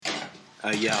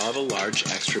Yeah, I'll have a large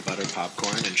extra butter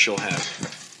popcorn, and she'll have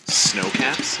snow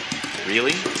caps.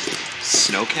 Really?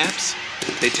 Snow caps?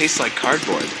 They taste like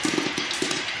cardboard.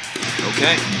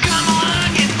 Okay. Come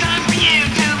along, it's time for you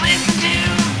to listen to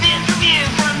this review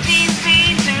from DC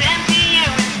to MCU.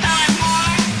 It's time for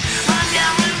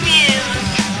Rundown Reviews.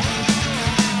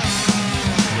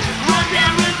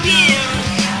 Rundown Reviews.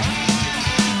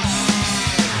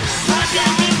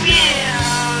 Rundown Reviews.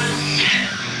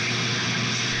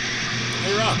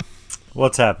 Hey, Rob.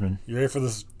 What's happening? You ready for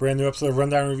this brand new episode of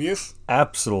Rundown Reviews?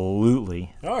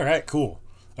 Absolutely. All right, cool.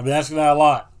 I've been asking that a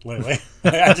lot lately.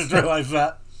 I just realized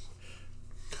that.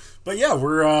 But yeah,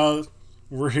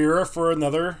 we're here for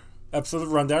another episode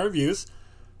of Rundown Reviews.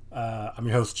 I'm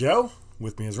your host, Joe.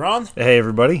 With me is Ron. Hey,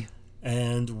 everybody.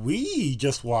 And we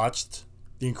just watched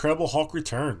The Incredible Hulk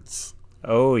Returns,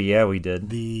 Oh, yeah, we did.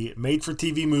 the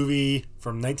made-for-TV movie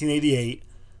from 1988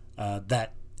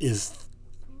 that is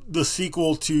the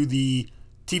sequel to the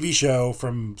TV show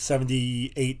from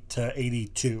 78 to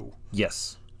 82.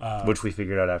 Yes. Which we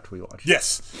figured out after we watched.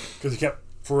 Yes, because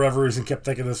for whatever reason, kept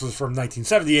thinking this was from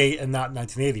 1978 and not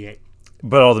 1988.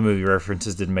 But all the movie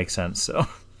references didn't make sense, so.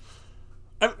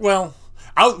 I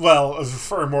was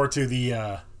referring more to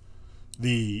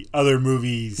the other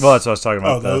movies. Well, that's what I was talking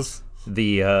about. Oh, those?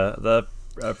 The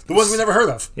ones we never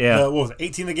heard of. Yeah. What was it,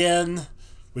 18 Again,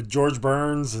 with George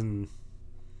Burns and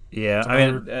yeah,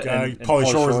 another guy, and Pauly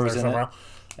Shore's in there in it. somehow.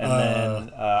 And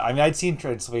then, I'd seen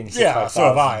Transylvania 65000. Yeah, so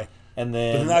have I. And But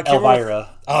then then that came Elvira.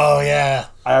 Oh, yeah.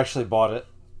 I actually bought it.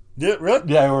 Yeah,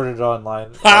 really? Yeah, I ordered it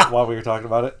online while we were talking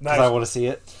about it. Because Nice. I want to see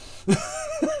it.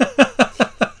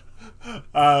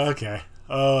 Okay.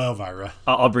 Oh, Elvira.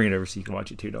 I'll bring it over so you can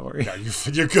watch it too, don't worry. Yeah,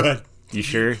 you're good. You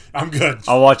sure? I'm good.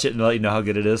 I'll watch it and let you know how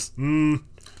good it is.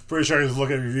 Pretty sure I just look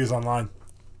at reviews online.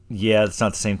 Yeah, it's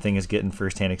not the same thing as getting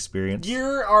first-hand experience. You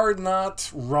are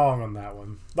not wrong on that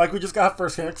one. Like, we just got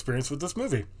first-hand experience with this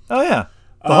movie. Oh, yeah.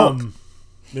 The Hulk.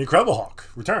 The Incredible Hulk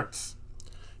returns.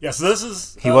 Yeah, so this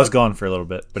is... He was gone for a little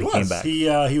bit, but he came was. back.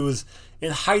 He was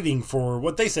in hiding for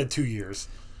what they said 2 years,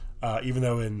 even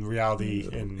though in reality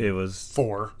It was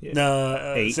 4. yeah,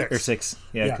 No, 8 6. or 6.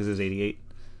 Yeah, Yeah. because it was 88.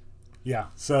 Yeah,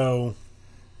 so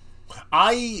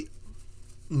I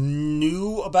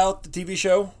knew about the TV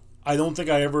show. I don't think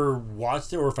I ever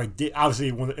watched it, or if I did, obviously,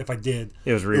 if I did,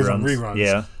 It was reruns. It was on reruns.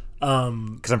 Yeah,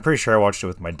 Um, because I'm pretty sure I watched it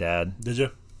with my dad. did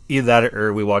you? Either that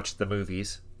or we watched the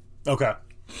movies. Okay.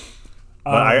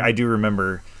 But I do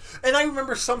remember. And I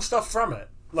remember some stuff from it.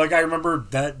 Like, I remember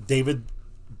that David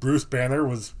Bruce Banner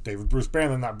was David Bruce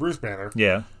Banner, not Bruce Banner.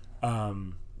 Yeah,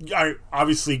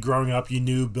 Obviously, growing up, you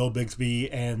knew Bill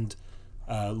Bixby and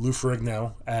Lou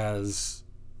Ferrigno as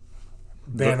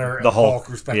Banner the and Hulk, Hulk,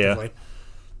 respectively.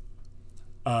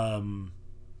 And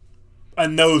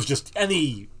those, just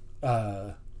any,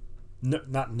 not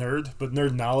nerd, but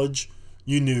nerd knowledge,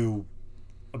 you knew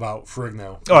about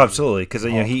Ferrigno. Oh, absolutely. Because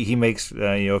Hulk. he makes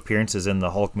appearances in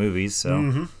the Hulk movies.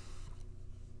 So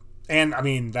And, I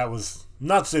mean, that was,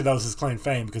 not to say that was his claim to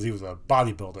fame, because he was a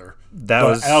bodybuilder. that But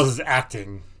was that was his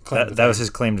acting claim to that was fame. his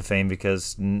claim to fame.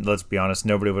 Because let's be honest,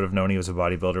 nobody would have known he was a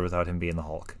bodybuilder without him being the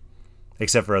Hulk,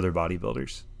 except for other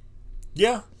bodybuilders.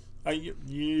 Yeah,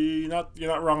 you're not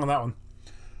wrong on that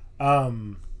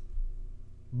one.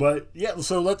 But yeah,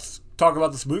 so let's talk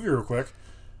about this movie real quick.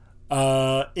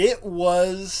 It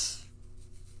was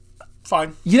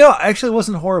fine, Actually, it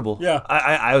wasn't horrible. Yeah.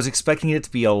 I was expecting it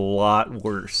to be a lot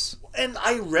worse. and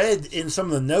I read in some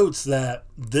of the notes that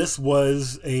this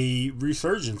was a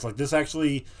resurgence. Like, this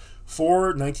actually, for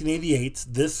 1988,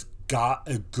 this got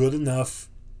a good enough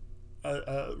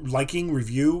liking,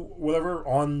 review, whatever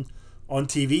on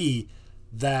TV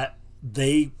that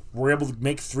they were able to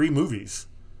make 3 movies.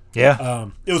 Yeah.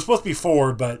 It was supposed to be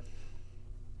 4, but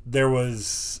there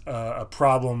was a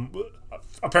problem.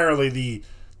 Apparently,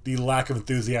 the lack of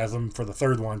enthusiasm for the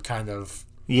 3rd one kind of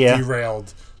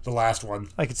derailed the last one.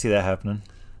 I could see that happening.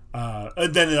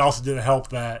 And then it also didn't help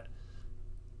that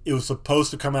it was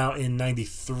supposed to come out in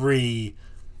 93,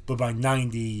 but by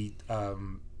 90,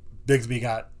 Bigsby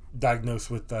got diagnosed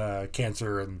with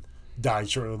cancer and died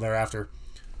shortly thereafter.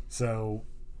 So,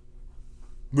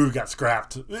 movie got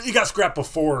scrapped. It got scrapped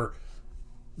before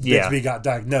Bigsby got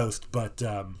diagnosed, but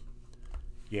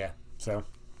yeah. So,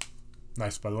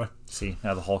 nice, by the way. See,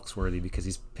 now the Hulk's worthy because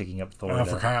he's picking up Thor.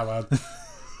 For crying out loud.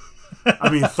 I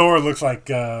mean, Thor looks like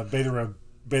Beta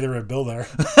Red Bill there.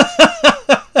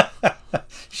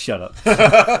 Shut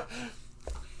up.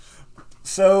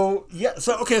 So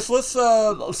let's.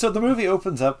 So the movie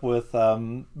opens up with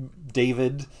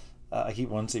David. I keep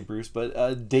wanting to say Bruce,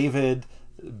 but David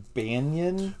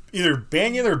Banyan. Either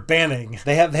Banyan or Banning.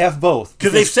 They have both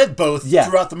Because they said both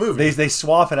throughout the movie. They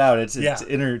swap it out. It's Yeah.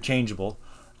 interchangeable.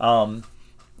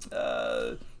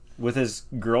 With his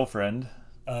girlfriend.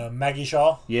 Maggie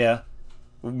Shaw. Yeah.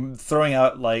 Throwing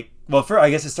out I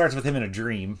guess it starts with him in a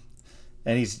dream,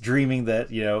 and he's dreaming that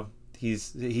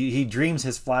he dreams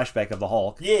his flashback of the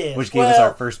Hulk. Yeah, Which gave us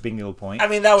our first bingo point. I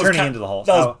mean, that was turning into the Hulk.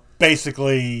 That was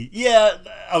basically, I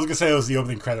was gonna say it was the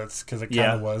opening credits because it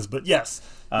kind of was, but yes.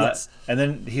 Yes. And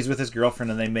then he's with his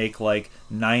girlfriend, and they make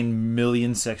 9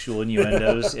 million sexual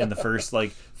innuendos in the first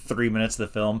 3 minutes of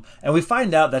the film, and we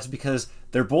find out that's because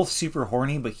they're both super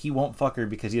horny, but he won't fuck her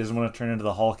because he doesn't want to turn into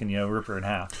the Hulk and rip her in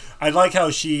half. I like how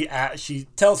she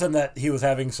tells him that he was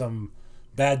having some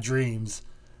bad dreams,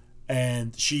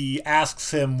 and she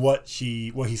asks him what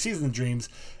he sees in the dreams,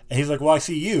 and he's like, "Well, I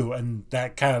see you," and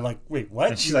that kind of wait, what?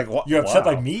 And she's like, "What? You're upset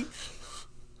Wow. by me?"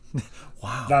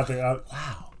 Wow.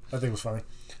 Wow. That thing was funny.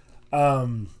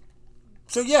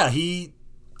 So yeah, he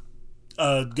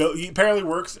apparently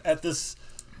works at this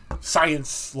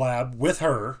science lab with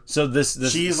her. So this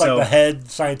she's the head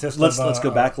scientist. Let's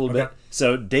go back a little bit. okay.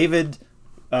 So David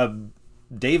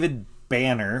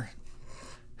Banner,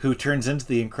 who turns into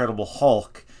the Incredible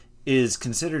Hulk, is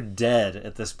considered dead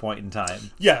at this point in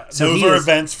time. Yeah, So those he are is-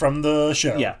 events from the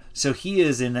show. Yeah, so he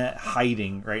is in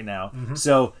hiding right now. Mm-hmm.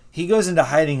 So he goes into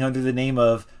hiding under the name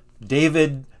of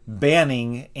David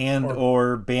Banning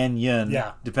or Banyan,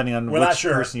 Yeah. depending on We're not which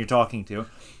sure. person you're talking to,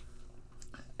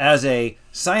 as a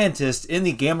scientist in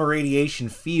the gamma radiation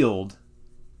field.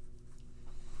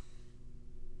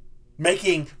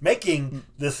 making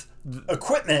this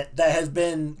equipment that has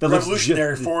been That looks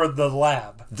revolutionary for the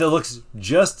lab. That looks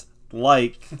just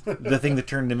like the thing that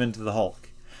turned him into the Hulk.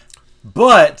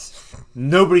 But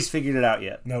nobody's figured it out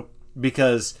yet. Nope.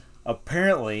 Because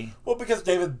apparently... Well, because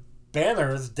David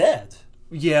Banner is dead.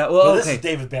 Yeah, well, Well, okay. this is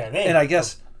David Banner. And I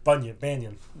guess...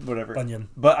 Banyan. Whatever. Bunyan.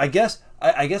 But I guess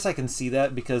I can see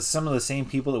that because some of the same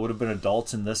people that would have been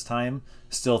adults in this time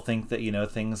still think that,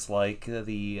 things like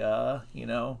the,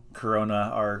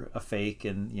 corona are a fake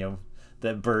and,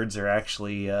 that birds are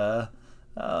actually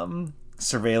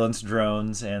surveillance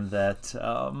drones and that,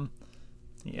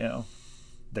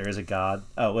 there is a God.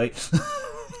 Oh, wait.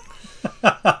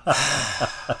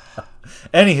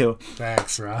 Anywho.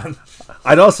 Thanks, Ron.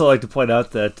 I'd also like to point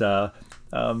out that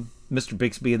Mr.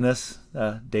 Bixby in this,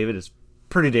 David, is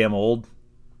pretty damn old.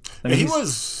 I mean, He he's,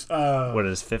 was... what, in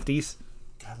his 50s?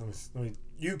 God, let me...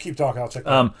 You keep talking. I'll check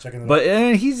that.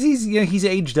 But he's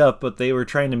aged up, but they were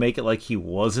trying to make it like he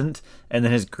wasn't. And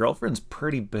then his girlfriend's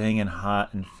pretty banging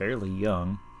hot and fairly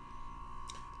young.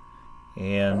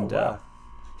 And,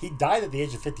 he died at the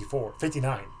age of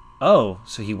 59. so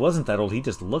he wasn't that old. He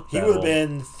just looked He that would have old.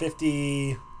 been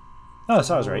 50. Oh,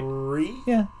 so I was right.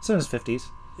 Yeah, so in his 50s.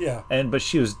 Yeah. But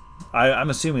she was... I'm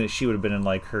assuming that she would have been in,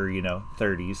 like, her,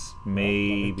 30s.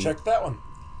 Maybe. Let me check that one.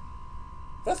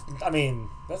 That's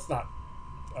not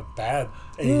a bad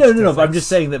age No. But I'm difference. just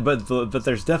saying that. But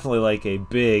there's definitely like a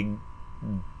big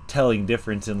telling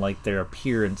difference in like their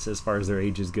appearance as far as their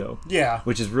ages go. Yeah.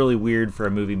 Which is really weird for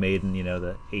a movie made in the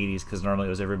 80s because normally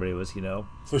everybody was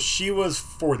So she was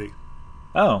 40.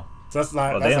 Oh. So that's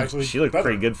not. Well, that's damn, actually she looked better.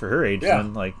 pretty good for her age. Yeah.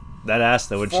 Man. Like that ass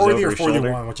though when she's 40 over or her 41,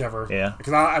 shoulder. whichever. Yeah.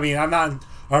 Because I'm not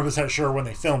 100% sure when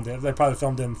they filmed it. They probably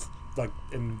filmed in like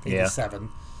in 87.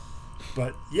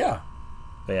 But yeah.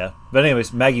 But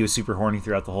anyways, Maggie was super horny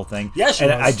throughout the whole thing. Yeah, she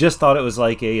and was. I just thought it was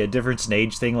like a difference in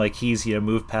age thing. Like he's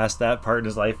moved past that part in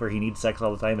his life where he needs sex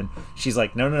all the time, and she's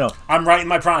like, no. I'm right in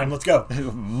my prime. Let's go.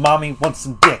 Mommy wants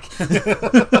some dick.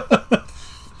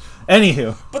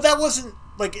 Anywho, But that wasn't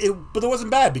like it. But it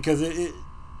wasn't bad because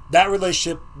that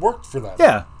relationship worked for them.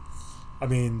 yeah. I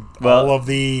mean, Well- all of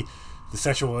the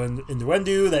sexual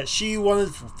innuendo that she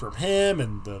wanted from him,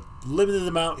 and the limited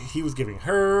amount he was giving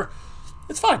her,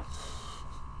 it's fine.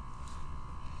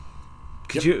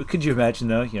 Could you imagine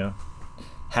though,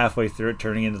 halfway through it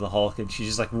turning into the Hulk and she's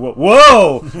just like,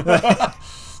 whoa!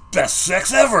 Best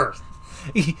sex ever.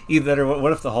 Either that or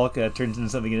what if the Hulk turns into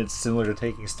something and it's similar to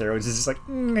taking steroids? It's just like,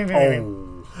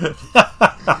 Oh,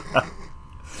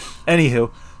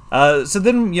 Anywho, so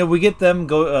then we get them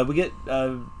we get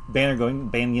Banner going,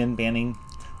 Banning.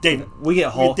 David. We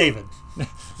get Hulk. David.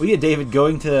 We get David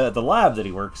going to the lab that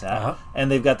he works at, Uh-huh.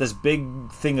 and they've got this big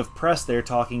thing of press there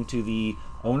talking to the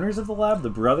owners of the lab, the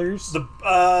brothers.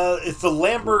 It's the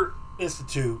Lambert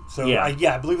Institute. So Yeah.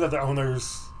 I believe that the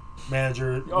owners,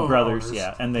 manager, brothers, owners.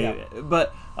 yeah, and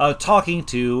but talking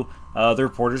to the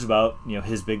reporters about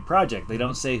his big project. They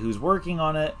don't say who's working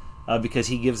on it because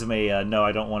he gives them a no,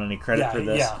 I don't want any credit Yeah, for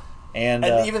this. yeah. And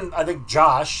even I think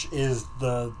Josh is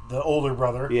the older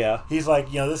brother. Yeah. He's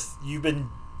like, this you've been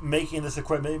making this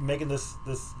equipment, making this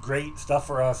great stuff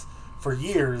for us for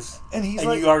years, And he's and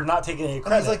like- you are not taking any And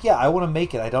credit. he's like, yeah, I want to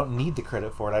make it. I don't need the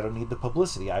credit for it. I don't need the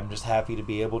publicity. I'm just happy to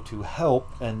be able to help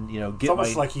and, you know, It's get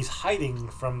almost my... like he's hiding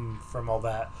from all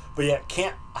that, but yet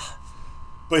can't.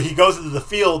 But he goes into the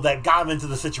field that got him into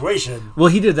the situation. Well,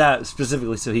 he did that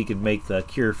specifically so he could make the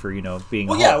cure for, you know, being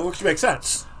Well, a yeah, Hulk. which makes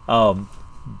sense.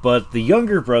 But the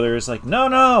younger brother is like,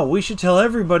 no, we should tell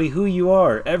everybody who you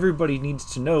are. Everybody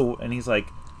needs to know. And he's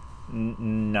like,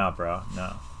 nah, bro,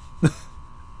 no.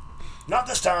 Not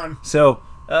this time. So,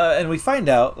 and we find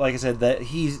out, like I said, that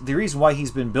the reason why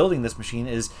he's been building this machine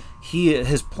is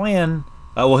his plan,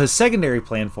 his secondary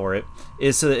plan for it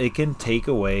is so that it can take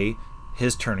away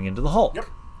his turning into the Hulk. Yep.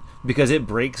 Because it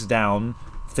breaks down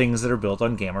things that are built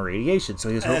on gamma radiation. So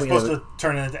he was And it's hoping supposed that to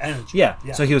turn it into energy. yeah.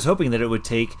 So he was hoping that it would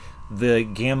take the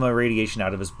gamma radiation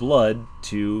out of his blood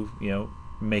to, you know,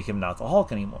 make him not the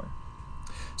Hulk anymore.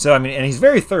 So I mean, and he's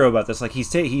very thorough about this. Like he's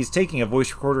taking a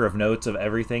voice recorder of notes of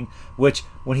everything. Which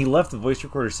when he left the voice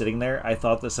recorder sitting there, I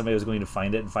thought that somebody was going to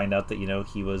find it and find out that, you know,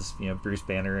 he was, you know, Bruce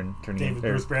Banner and turning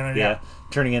Bruce Banner, yeah.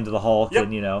 turning into the Hulk. Yep.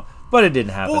 And, you know, but it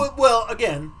didn't happen. Well,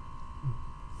 again,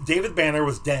 David Banner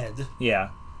was dead, Yeah.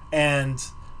 and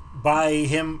by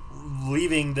him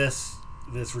leaving this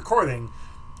recording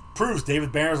proves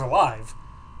David Banner's alive.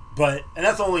 And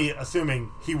that's only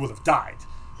assuming he would have died.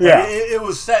 Yeah. Like, it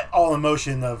was set all in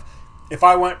motion of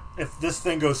if this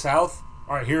thing goes south,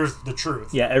 all right, here's the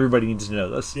truth. Yeah. Everybody needs to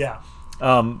know this. Yeah.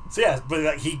 So But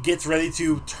like, he gets ready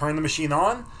to turn the machine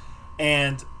on,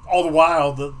 and all the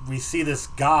while we see this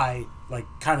guy like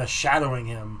kind of shadowing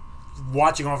him,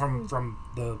 watching on from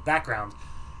the background,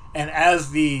 and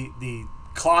as the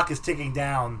clock is ticking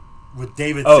down with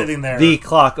David sitting there. The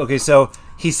clock. Okay, so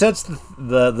he sets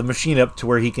the machine up to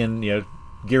where he can, you know,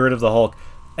 get rid of the Hulk.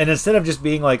 And instead of just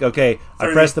being like, okay, I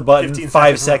 30, press the button, 15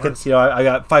 5 seconds, seconds, you know, I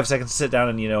got 5 seconds to sit down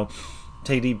and, you know,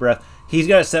 take a deep breath. He's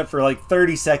got it set for like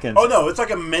 30 seconds. Oh no, it's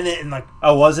like a minute and like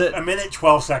Oh, was it? a minute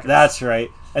 12 seconds. That's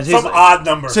right. And so some he's like- odd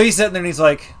number. So he's sitting there and he's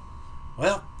like,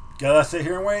 Well, gotta sit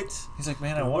here and wait. he's like,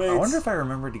 man, I Wait. wonder if I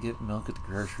remember to get milk at the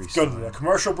grocery Go store. to the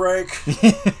commercial break.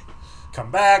 Come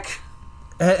back.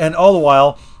 And all the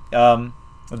while,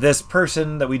 this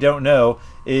person that we don't know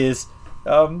is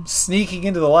sneaking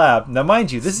into the lab. Now,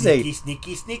 mind you, this Sneaky.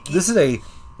 is a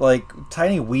like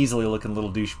tiny Weasley looking little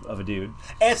douche of a dude,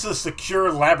 And it's a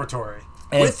secure laboratory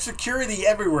And- with security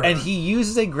everywhere. and he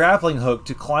uses a grappling hook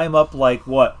to climb up like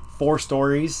what 4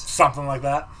 stories, something like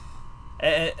that.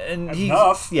 and he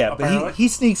Enough, yeah, but apparently. he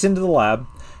sneaks into the lab,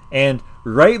 and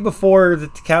right before the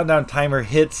countdown timer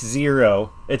hits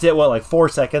 0, it's at what, like 4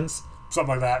 seconds.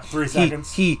 Something like that. 3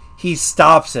 seconds. He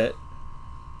stops it,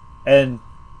 and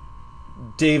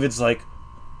David's like,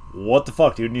 "What the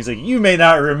fuck, dude?" And he's like, "You may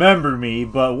not remember me,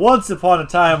 but once upon a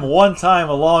time, one time,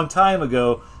 a long time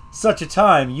ago, such a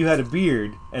time, you had a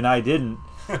beard, and I didn't.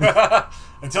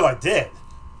 Until I did.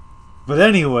 But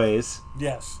anyways,"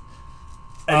 Yes.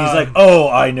 and he's like, "Oh,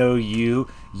 I know you.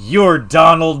 You're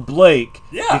Donald Blake."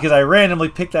 Yeah. Because I randomly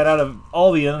picked that out of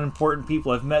all the unimportant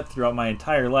people I've met throughout my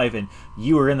entire life, and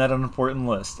you were in that unimportant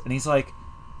list. And he's like,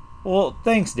 "Well,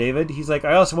 thanks, David." He's like,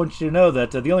 "I also want you to know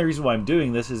that the only reason why I'm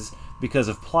doing this is because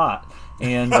of plot.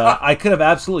 And I could have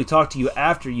absolutely talked to you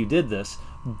after you did this,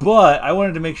 but I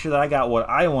wanted to make sure that I got what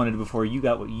I wanted before you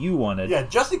got what you wanted." Yeah,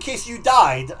 just in case you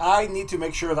died, I need to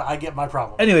make sure that I get my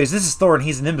problem. Anyways, this is Thor, and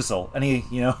he's an imbecile. And he,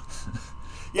 you know...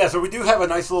 Yeah, so we do have a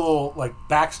nice little like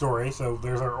backstory. So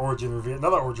there's our origin reveal,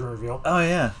 another origin reveal, Oh,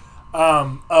 yeah.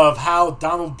 of how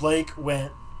Donald Blake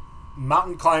went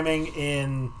mountain climbing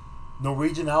in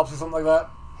Norwegian Alps or something like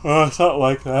that. Something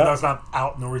like that. No, it's not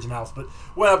out Norwegian Alps, but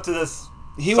went up to this.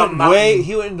 He some went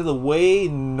He went into the way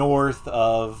north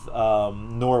of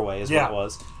Norway, is Yeah. what it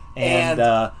was,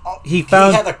 and he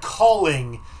found had a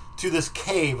calling to this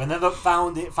cave, and ended up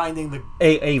finding the.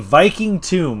 a Viking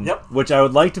tomb. Yep. Which I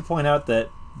would like to point out that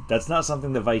that's not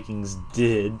something that Vikings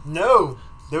did. No,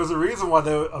 there was a reason why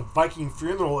a Viking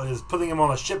funeral is putting him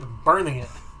on a ship and burning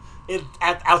it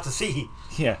out to sea.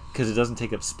 Yeah, because it doesn't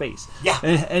take up space. Yeah.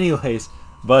 Anyways,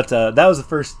 but that was the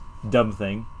first dumb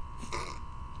thing.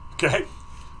 Okay.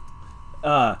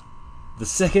 The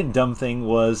second dumb thing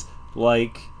was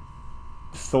like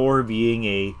Thor being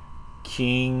a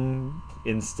king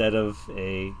instead of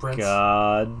a Prince.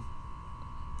 god.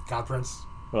 God Prince.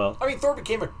 Well, I mean, Thor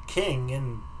became a king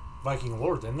in Viking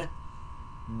lore, didn't he?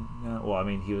 no, well, I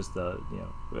mean, he was the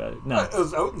no, It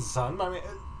was Odin's son. I mean,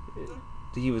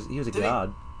 he was a Did he?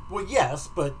 god. well, yes,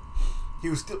 but he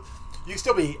was still. You could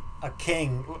still be a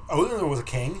king. Odin was a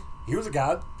king. He was a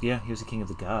god. Yeah, he was the king of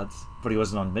the gods, but he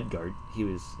wasn't on Midgard. He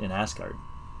was in Asgard.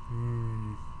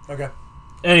 Okay.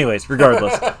 Anyways,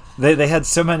 regardless, they had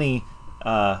so many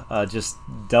just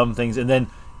dumb things, and then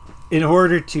in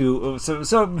order to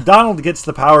so Donald gets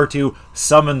the power to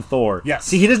summon Thor. Yes.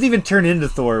 See, he doesn't even turn into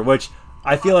Thor, which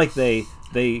I feel like they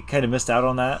kind of missed out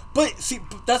on that. But see,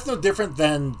 that's no different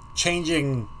than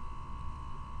changing.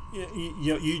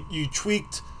 You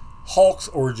tweaked Hulk's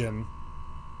origin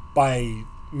by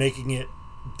making it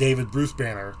David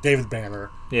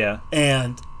Banner, Yeah.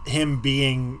 and him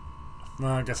being.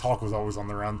 Well, I guess Hulk was always on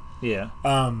the run. Yeah.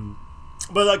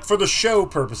 But like for the show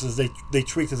purposes, they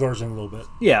tweaked his origin a little bit.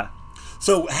 Yeah.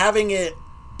 So having it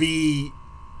be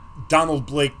Donald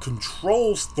Blake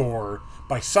controls Thor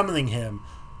by summoning him,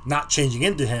 not changing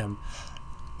into him,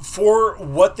 for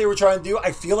what they were trying to do,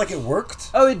 I feel like it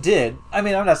worked. Oh, it did. I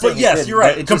mean, I'm not saying. But yes, it didn't, you're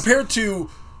right. but it Compared to,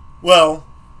 well,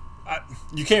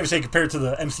 you can't even say compared to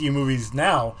the MCU movies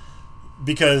now,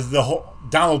 because the whole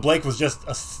Donald Blake was just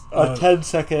a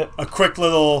 10-second. a quick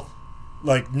little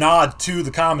like nod to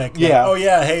the comic. Like, Yeah. oh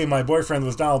yeah, hey, my boyfriend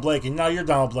was Donald Blake, and now you're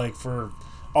Donald Blake for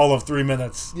all of 3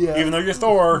 minutes. Yeah. Even though you're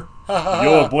Thor.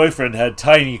 Your boyfriend had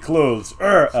tiny clothes.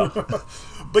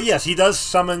 But yes, he does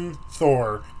summon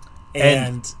Thor,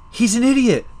 and he's an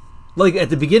idiot. Like at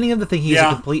the beginning of the thing, he's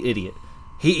Yeah. a complete idiot.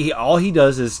 He all he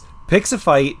does is picks a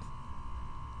fight.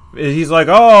 He's like,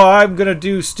 oh, I'm gonna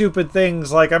do stupid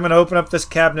things, like I'm gonna open up this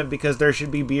cabinet because there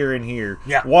should be beer in here.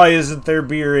 Yeah. Why isn't there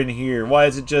beer in here? Why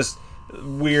is it just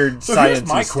weird so science here's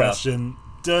my stuff? question: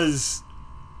 Did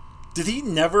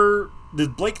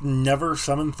Blake never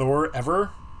summon Thor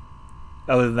ever?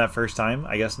 Other than that first time,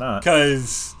 I guess not.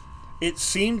 Because it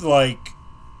seemed like,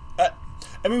 I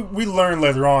mean, we learn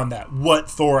later on that what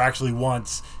Thor actually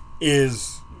wants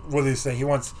is, what do they say? He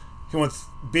wants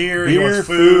beer, he wants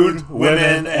food,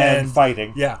 women, and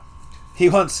fighting. Yeah. He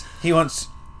wants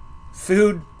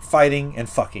food, fighting, and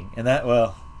fucking, and that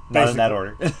not in that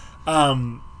order.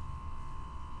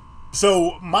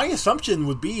 So my assumption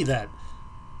would be that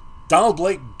Donald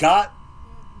Blake got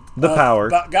The power.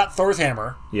 got Thor's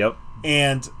hammer, Yep.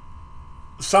 and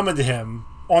summoned him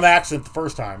on accident the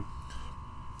first time,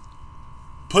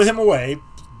 put him away,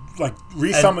 like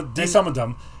desummoned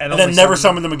him, and then only never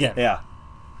summoned summoned him again. Yeah.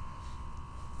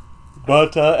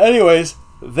 But anyways,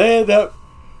 they end up.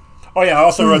 Oh yeah, I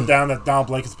also wrote down that Donald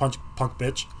Blake is a punk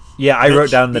bitch. Yeah, I wrote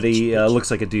Bitch, down that bitch, he bitch.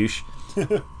 looks like a douche.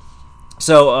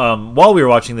 So while we were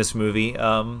watching this movie,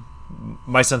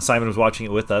 my son Simon was watching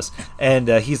it with us, and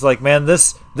he's like, "Man,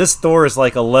 this Thor is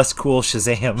like a less cool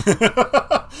Shazam."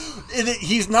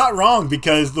 He's not wrong,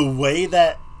 because the way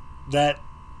that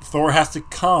Thor has to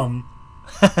come,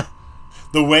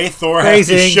 the way Thor has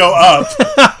to Phrasing. show up,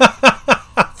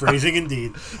 phrasing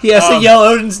indeed. He has to yell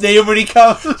Odin's name when he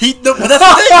comes. But that's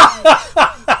the thing.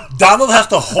 Donald has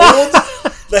to hold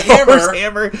the Thor's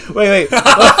hammer. hammer. Wait.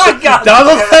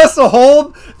 Donald has to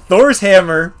hold Thor's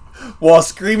hammer while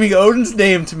screaming Odin's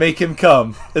name to make him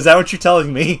come. Is that what you're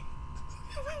telling me?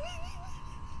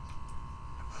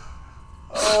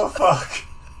 Oh fuck.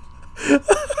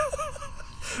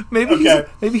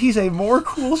 Maybe he's a more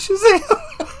cool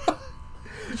Shazam.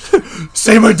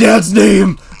 Say my dad's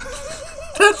name.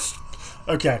 That's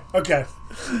okay.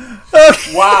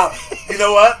 Wow. You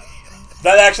know what?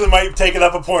 That actually might take it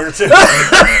up a point or two.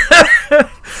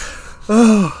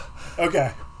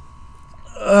 Okay.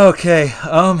 Okay.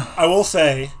 I will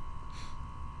say,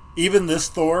 even this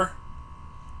Thor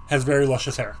has very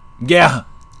luscious hair. Yeah.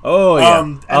 Oh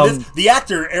yeah. The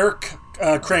actor Eric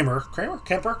Kemper.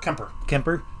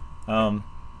 Kemper.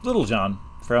 Little John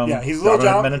from he's Little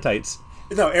John. Men in Tights.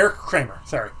 No, Eric Kramer.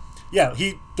 Sorry. Yeah,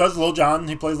 he does Little John.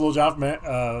 He plays Little John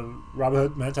from Robin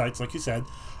Hood Men in Tights, like you said.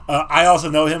 I also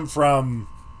know him from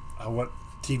what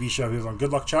TV show he was on?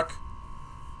 Good Luck Chuck.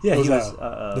 Yeah, He he was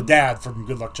was. the dad from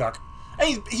Good Luck Chuck.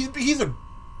 And he's a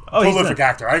Oh, he's prolific in-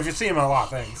 actor. I've seen him in a lot of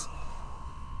things.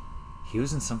 He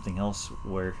was in something else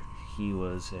where he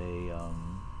was a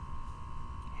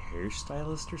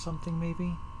hairstylist or something,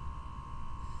 maybe.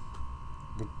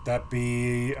 Would that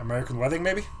be American Wedding,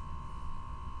 maybe?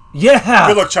 Yeah.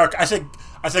 Good Luck Chuck. I said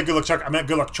Good Luck Chuck. I meant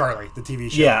Good Luck Charlie, the TV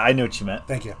show. Yeah, I know what you meant.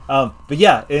 Thank you. But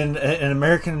yeah, in an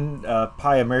American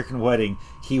Pie, American Wedding,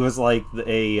 he was like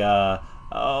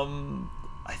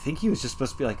I think he was just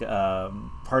supposed to be like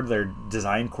part of their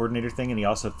design coordinator thing, and he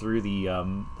also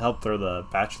helped throw the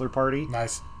bachelor party.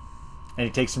 Nice. And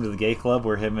he takes him to the gay club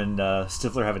where him and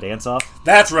Stifler have a dance off.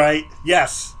 That's right.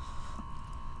 Yes.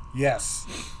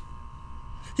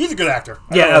 He's a good actor.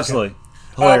 I Yeah, really like him. absolutely.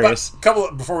 Hilarious.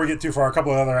 Before we get too far, a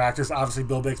couple of other actors. Obviously,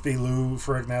 Bill Bixby, Lou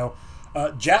Ferrigno.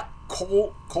 Jack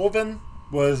Colvin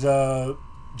was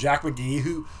Jack McGee,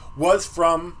 who was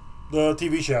from the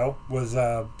TV show. Was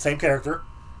same character.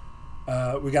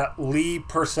 We got Lee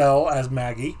Purcell as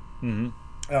Maggie.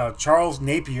 Charles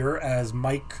Napier as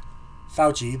Mike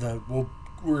Fauci.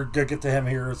 We're gonna get to him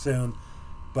here soon.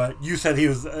 But you said he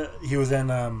was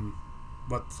in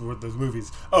what were those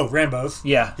movies? Oh, Rambo's.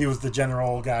 Yeah. He was the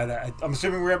general guy that I'm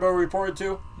assuming Rambo reported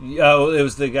to. Oh, it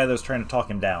was the guy that was trying to talk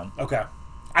him down. Okay.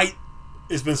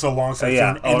 It's been so long since I've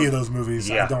yeah. seen any of those movies.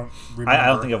 Yeah. I don't remember. I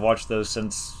don't think I've watched those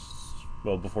since,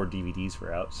 well, before DVDs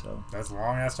were out. So That's a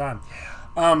long ass time.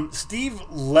 Steve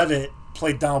Levitt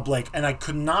played Donald Blake, and I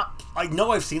could not. I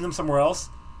know I've seen him somewhere else,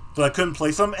 but I couldn't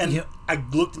place him. And Yeah. I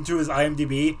looked into his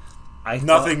IMDb.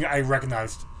 Nothing. I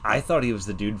recognized. I thought he was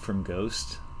the dude from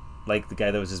Ghost, like the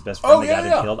guy that was his best friend. Oh, that yeah, got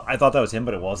yeah. him killed. I thought that was him,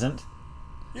 but it wasn't.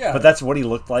 Yeah, But that's what he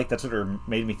looked like. That's what it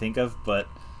made me think of. But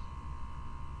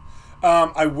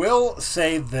I will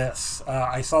say this.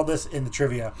 I saw this in the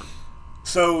trivia.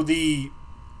 So there's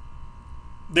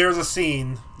a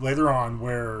scene later on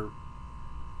where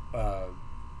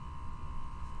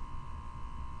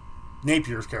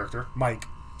Napier's character, Mike,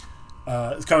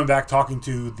 is coming back talking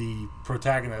to the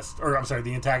protagonist, or I'm sorry,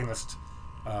 the antagonist,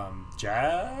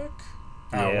 Jack?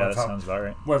 that sounds about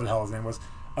right. Whatever the hell his name was.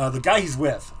 The guy he's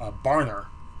with, Barner,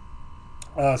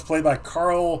 is played by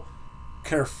Carl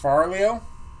Carfarlio.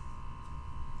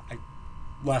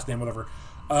 Last name, whatever.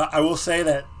 I will say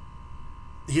that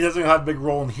he doesn't have a big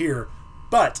role in here,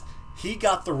 but he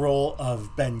got the role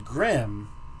of Ben Grimm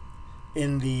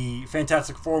in the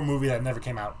Fantastic Four movie that never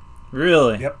came out.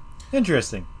 Really? Yep.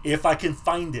 Interesting. If I can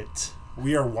find it,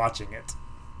 we are watching it.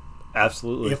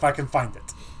 Absolutely. If I can find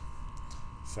it.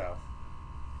 So,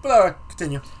 but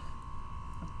continue.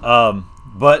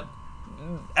 But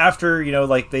after,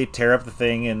 like, they tear up the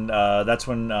thing, and that's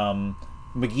when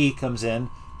McGee comes in,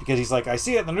 because he's like, I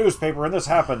see it in the newspaper, and this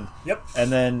happened. Yep.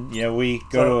 And then, we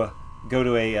go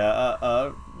to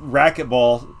a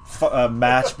racquetball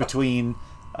match between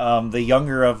the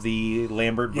younger of the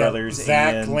Lambert brothers,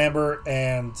 Zach and Lambert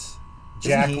and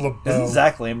Jack LeBeau. Isn't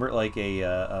Zach Lambert like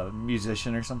a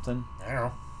musician or something? I don't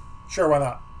know. Sure, why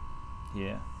not?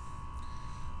 Yeah.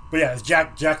 But yeah, it's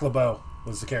Jack LeBeau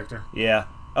was the character. Yeah.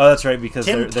 Oh, that's right. Because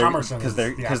Tim they're Thomerson is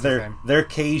the actor's name. they're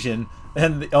Cajun,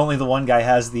 and only the one guy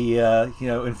has the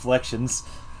inflections.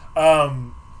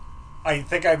 I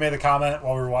think I made a comment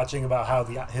while we were watching about how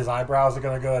his eyebrows are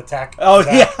going to go attack. Oh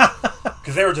Zach, yeah,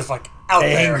 because they were just like out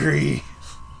there. angry.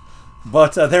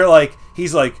 But they're like,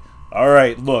 he's like, all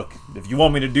right, look, if you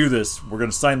want me to do this, we're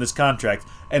going to sign this contract,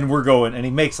 and we're going. And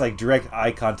he makes like direct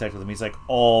eye contact with him. He's like,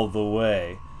 all the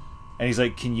way, and he's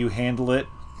like, can you handle it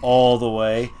all the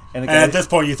way? And, the guy, And at this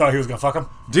point, you thought he was going to fuck him?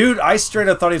 dude, I straight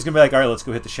up thought he was going to be like, all right, let's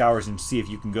go hit the showers and see if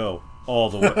you can go all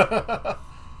the way.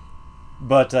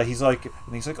 But he's like,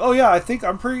 oh yeah, I think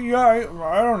I'm pretty. Yeah,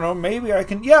 I don't know. Maybe I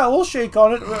can. Yeah, we'll shake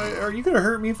on it. Are you gonna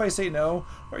hurt me if I say no?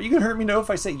 Are you gonna hurt me no if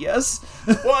I say yes?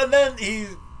 Well, and then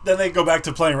they go back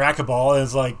to playing racquetball, and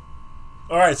it's like,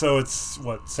 all right, so it's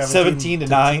what 17 to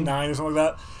 9 or something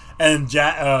like that. And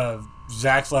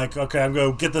Zach's like, okay, I'm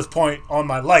gonna get this point on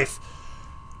my life.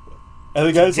 And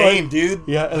the guy's Game, like, dude.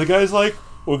 yeah, and the guy's like,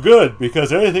 well, good,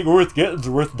 because anything worth getting's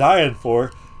worth dying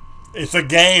for. It's a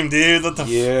game, dude. What the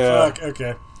Yeah. fuck?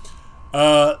 Okay.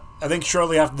 I think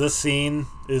shortly after this scene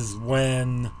is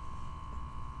when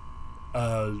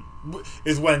Bill,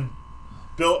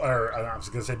 or I was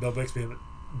going to say Bill Bixby, but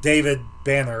David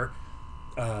Banner,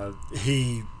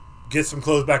 he gets some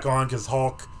clothes back on because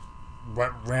Hulk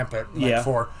went rampant the night Yeah.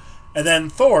 before. And then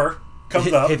Thor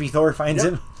comes up. Hippie Thor finds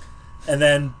Yep. him. And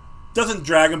then doesn't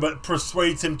drag him, but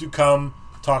persuades him to come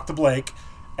talk to Blake.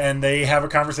 And they have a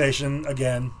conversation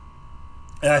again.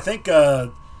 And I think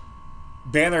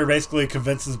Banner basically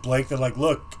convinces Blake that, like,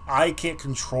 look, I can't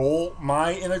control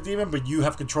my inner demon, but you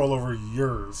have control over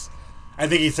yours. I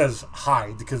think he says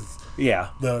Hyde, because Yeah.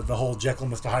 the whole Jekyll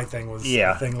and Mr. Hyde thing was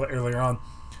Yeah. a thing earlier on.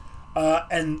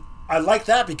 And I like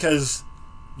that because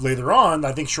later on,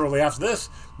 I think shortly after this,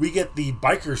 we get the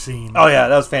biker scene. Oh yeah,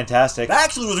 that was fantastic. That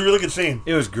actually was a really good scene.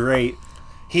 It was great.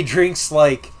 He drinks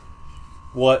like,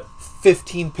 what,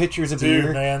 15 pitchers of Dude,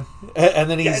 beer, man. and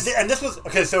then Yeah, he's and this was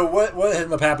okay. So what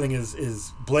ended up happening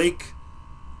is Blake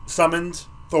summoned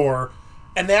Thor,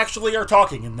 and they actually are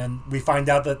talking, and then we find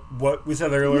out that what we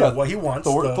said earlier, Yeah, what he wants.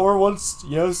 Thor wants,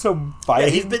 some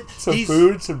fighting, he's been- some he's-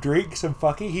 food, some drink, some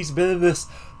fucking. He's been in this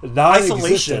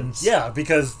isolation. non-existence. Yeah,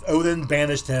 because Odin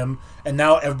banished him, and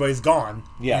now everybody's gone.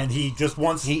 Yeah. and he just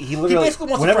wants. He literally, basically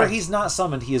wants a whenever friend. he's not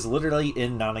summoned, he is literally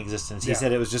in non-existence. He Yeah.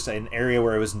 said it was just an area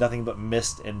where it was nothing but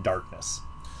mist and darkness.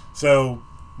 So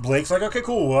Blake's like, okay,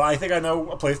 cool. Well, I think I know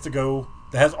a place to go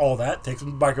that has all that. Takes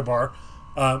him to the biker bar.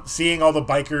 Seeing all the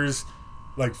bikers,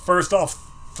 like, first off,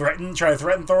 try to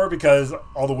threaten Thor because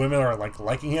all the women are like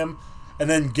liking him, and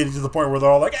then getting to the point where they're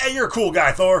all like, "Hey, you're a cool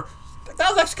guy, Thor." Like,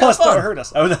 that was actually kind Plus, of fun. Thor hurt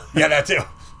us. Oh no. Yeah, that too.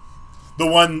 The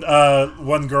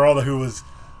one girl who was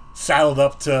saddled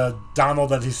up to Donald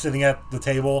that he's sitting at the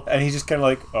table. And he's just kind of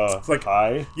like, like-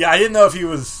 hi. Yeah, I didn't know if he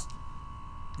was.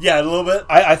 Yeah, a little bit.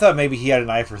 I thought maybe he had an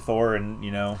eye for Thor, and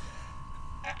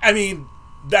I mean,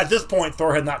 at this point,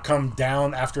 Thor had not come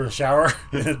down after a shower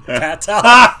in a bat towel.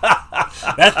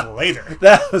 That's later.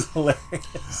 that was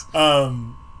hilarious.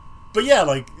 But yeah,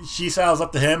 like, she saddles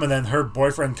up to him, and then her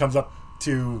boyfriend comes up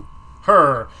to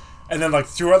her, and then,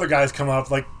 like, 2 other guys come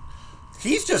up. Like,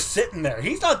 he's just sitting there.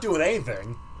 He's not doing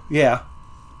anything. Yeah,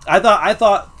 I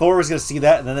thought Thor was gonna see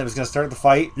that, and then it was gonna start the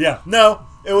fight. Yeah. No,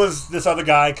 it was this other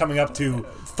guy coming up to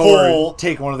Thor pull.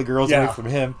 take one of the girls Yeah. away from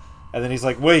him, and then he's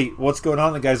like, "Wait, what's going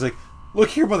on?" The guy's like, "Look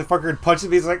here, motherfucker!" and punches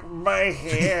him. He's like, "My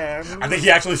hand." I think he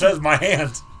actually says, "My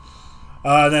hand."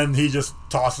 Then he just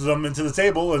tosses them into the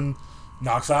table and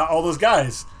knocks out all those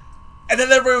guys. And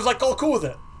then everybody was like, "Oh, cool with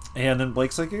it." And then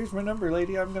Blake's like, "Here's my number,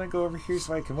 lady. I'm gonna go over here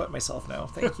so I can wet myself now.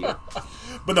 Thank you."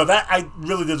 But no, that I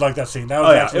really did like that scene. That was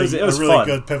Oh, yeah, actually it was a really fun.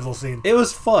 good pivotal scene. It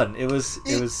was fun. It was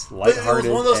But it was lighthearted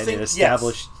one of those and things- it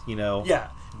established, Yeah.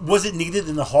 Was it needed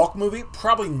in the Hulk movie?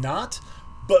 Probably not.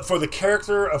 But for the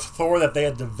character of Thor that they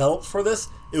had developed for this,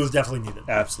 it was definitely needed.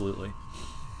 Absolutely.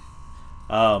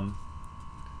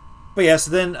 But yeah,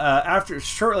 so then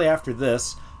shortly after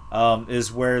this,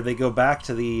 is where they go back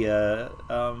to the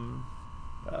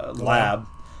lab,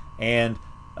 and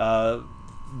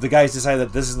the guys decide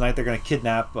that this is the night they're going to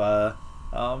kidnap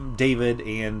David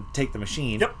and take the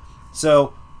machine. Yep.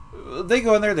 So they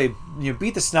go in there, they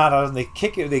beat the snot out of him, they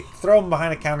kick it, they throw him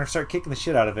behind a counter, start kicking the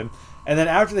shit out of him, and then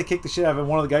after they kick the shit out of him,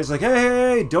 one of the guys is like,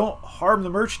 hey, don't harm the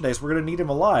merchandise, we're going to need him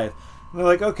alive. And they're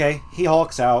like, okay. He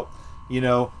hulks out, They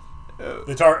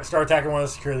start attacking one of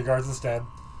the security guards instead.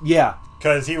 yeah.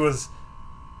 Because he was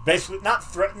basically not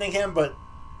threatening him, but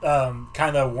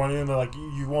kind of warning him that, like,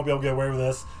 you won't be able to get away with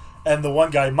this. And the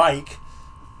one guy, Mike,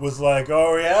 was like,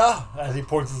 "Oh yeah," as he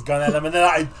points his gun at him. And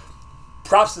then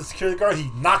props to the security guard,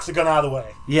 he knocks the gun out of the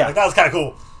way. Yeah. Like, that was kind of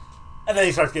cool. And then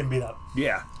he starts getting beat up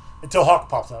Yeah. until Hawk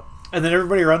pops up. And then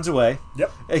everybody runs away,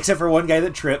 Yep. except for one guy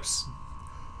that trips.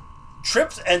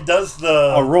 Trips and does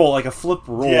the A roll, like a flip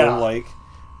roll, Yeah. like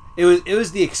it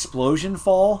was the explosion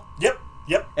fall Yep.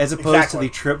 as opposed Exactly.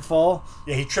 to the trip fall.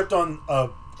 Yeah, he tripped on a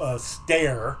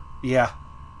stair Yeah.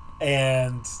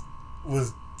 and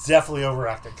was definitely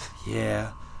overacting.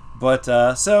 Yeah. But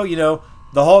so,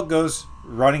 the Hulk goes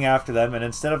running after them, and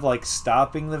instead of like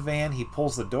stopping the van, he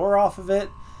pulls the door off of it,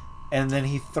 and then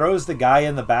he throws the guy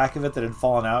in the back of it that had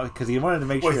fallen out because he wanted to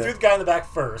make Well, sure he threw that, the guy in the back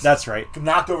first. that's right.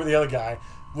 Knocked over the other guy.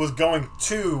 Was going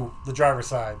to the driver's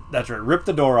side. That's right. Rip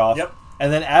the door off. Yep.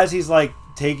 And then as he's like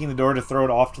taking the door to throw it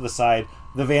off to the side,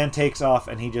 the van takes off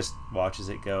and he just watches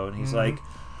it go and he's like,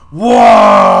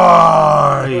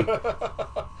 "Why?"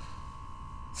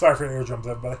 Sorry for your eardrums,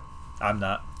 everybody. I'm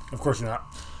not. Of course you're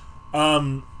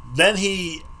not. Then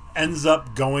he ends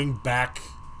up going back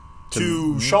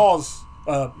to Shaw's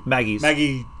Maggie's.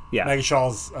 Maggie Yeah. Maggie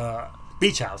Shaw's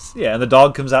beach house. Yeah, and the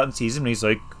dog comes out and sees him and he's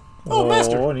like, Oh,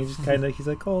 master. and he just kind of, he's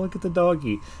like, "Oh, look at the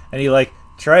doggy." And he like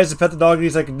tries to pet the dog and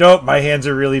he's like, "Nope, my hands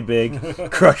are really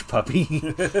big." Crush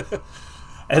puppy.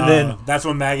 And then, That's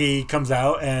when Maggie comes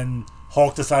out and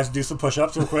Hulk decides to do some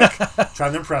push-ups real quick,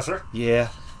 trying to impress her. yeah,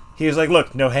 he was like,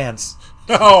 "Look, no hands."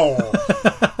 Oh.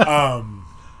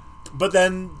 But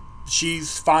then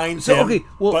she's fine. So, him, okay,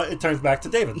 well- but it turns back to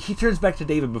David. He turns back to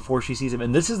David before she sees him,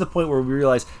 and this is the point where we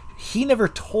realize he never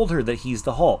told her that he's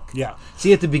the Hulk. Yeah.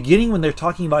 See, at the beginning when they're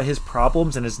talking about his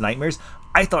problems and his nightmares,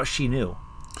 I thought she knew.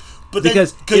 But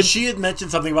Because because it- she had mentioned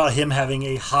something about him having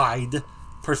a Hyde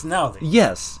personality.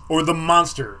 Yes. Or the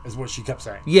monster is what she kept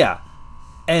saying. Yeah.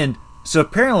 And so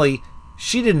apparently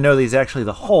she didn't know that he's actually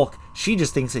the Hulk. She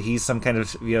just thinks that he's some kind of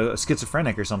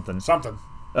schizophrenic or something. Something.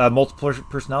 Multiple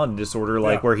personality disorder,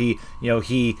 like Yeah. where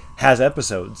he has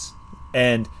episodes.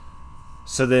 And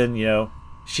so then,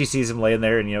 she sees him laying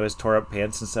there and, his tore up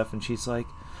pants and stuff. And she's like,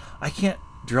 "I can't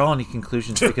draw any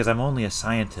conclusions because I'm only a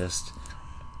scientist."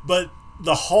 But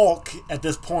the Hulk at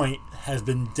this point has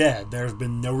been dead. There's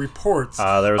been no reports. There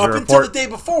was a up report- until the day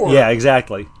before. Yeah,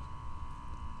 exactly.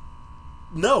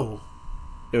 No.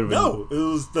 It would've been- No. It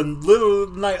was the literal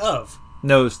night of.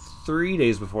 No, it was 3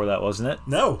 days before that, wasn't it?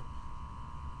 No.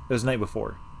 It was the night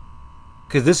before.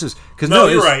 Because this is... Cause No,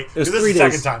 it you're was, right. It was 'Cause this 3 is the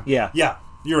days. second time. Yeah. Yeah.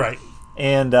 You're right.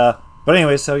 And, but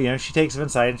anyway, so, she takes him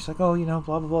inside and she's like, "Oh, blah,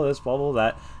 blah, blah, this, blah, blah,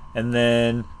 that." And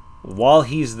then while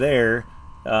he's there,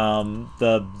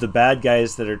 the bad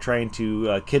guys that are trying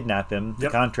to kidnap him, the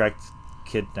Yep. contract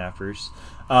kidnappers,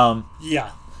 Yeah.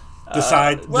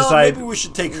 decide maybe we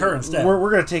should take her instead.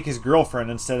 We're going to take his girlfriend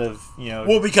instead of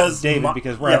because David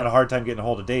because we're having a hard time getting a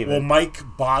hold of David. Well, Mike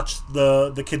botched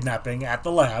the kidnapping at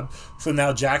the lab, so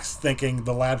now Jack's thinking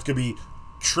the lab's gonna be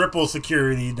triple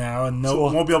security now, and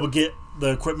won't be able to get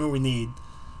the equipment we need.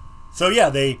 So yeah,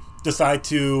 they decide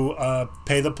to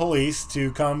pay the police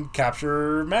to come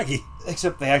capture Maggie.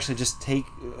 Except they actually just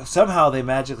somehow they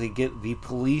magically get the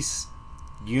police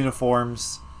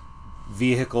uniforms,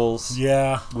 vehicles.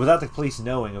 Yeah. Without the police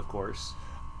knowing, of course.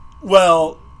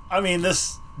 Well, I mean,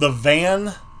 the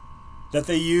van that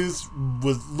they used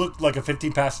looked like a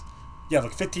 15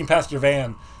 passenger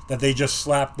van that they just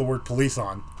slapped the word police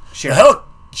on. Sheriff.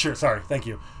 Sure, sorry, thank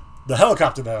you. The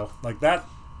helicopter though, like that.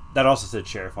 That also said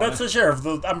sheriff on That's it. the sheriff.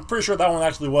 I'm pretty sure that one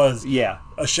actually was Yeah.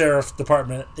 a sheriff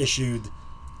department issued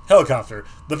helicopter.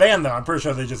 The van though, I'm pretty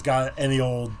sure they just got any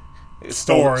old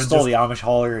store and Stole the Amish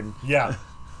hauler and yeah.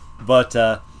 But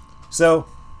so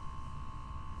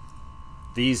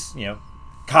these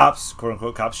cops, quote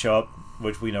unquote cops, show up,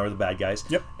 which we know are the bad guys.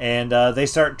 Yep. And they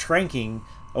start tranking.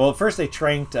 Well, first they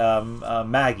tranked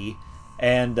Maggie,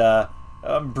 and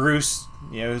Bruce,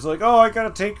 is like, "Oh, I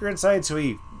gotta take her inside." So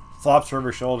he flops her over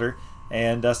her shoulder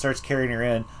and starts carrying her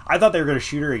in. I thought they were gonna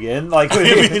shoot her again, like,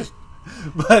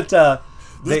 but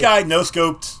this guy no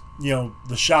scoped,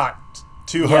 the shot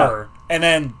to her, and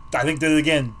then I think did it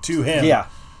again to him. Yeah.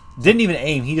 Didn't even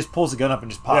aim. He just pulls the gun up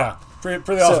and just pops. Yeah,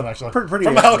 pretty awesome actually. Pretty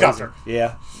from a helicopter. Amazing.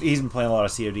 Yeah, he's been playing a lot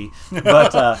of COD,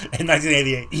 but in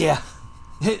 1988. yeah,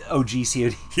 OG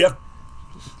COD. Yep.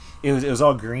 It was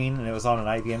all green and it was on an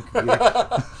IBM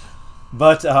computer.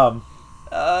 But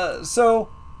so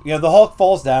the Hulk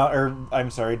falls down, or I'm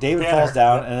sorry, David falls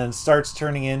down and then starts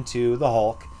turning into the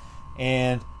Hulk,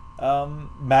 and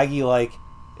Maggie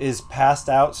is passed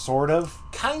out, sort of.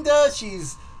 Kinda.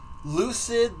 She's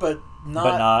lucid, but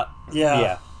not.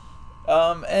 Yeah.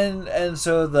 And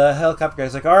so the helicopter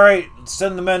guy's like, all right,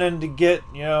 send the men in to get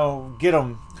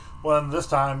them. Well, this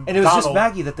time, And it was just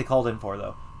Maggie that they called in for,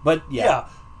 though. But yeah,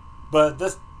 but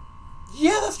this,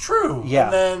 that's true. Yeah.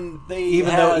 And then they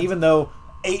even though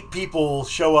 8 people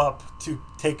show up to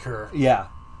take her. yeah,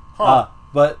 Huh.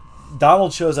 but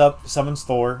Donald shows up, summons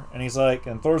Thor, and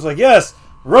and Thor's like, yes,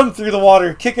 run through the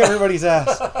water, kick everybody's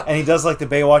ass, and he does the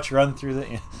Baywatch run through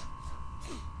the.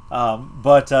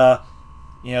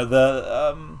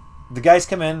 The guys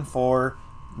come in for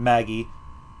Maggie.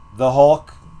 The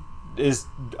Hulk is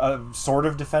sort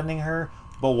of defending her,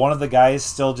 but one of the guys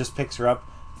still just picks her up,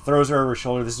 throws her over her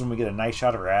shoulder. This is when we get a nice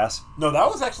shot of her ass. No, that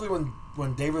was actually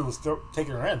when David was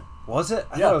taking her in. Was it?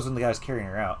 I Yeah. thought it was when the guy was carrying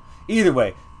her out. Either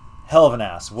way, hell of an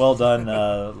ass. Well done,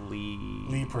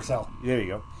 Lee Purcell. There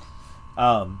you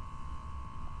go.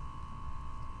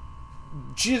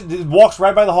 She walks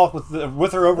right by the Hulk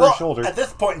with her over her shoulder. At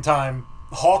this point in time,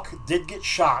 Hulk did get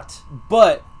shot.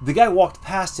 But the guy walked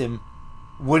past him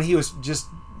when he was just,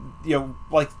 he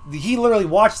literally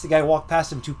watched the guy walk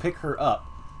past him to pick her up.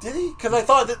 Did he? Because I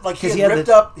thought that he had ripped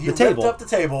the up the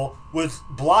table, was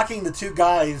blocking the 2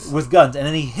 guys with guns, and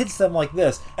then he hits them like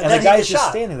this, and then the guy's he just gets shot.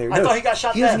 standing there. I thought he got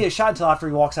shot He doesn't then. get shot until after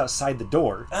he walks outside the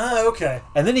door, okay.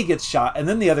 and then he gets shot, and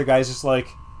then the other guy's just like,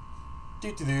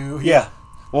 Yeah.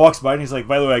 walks by, and he's like,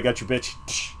 by the way, I got your bitch.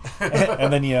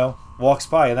 And then, walks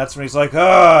by, and that's when he's like,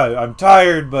 I'm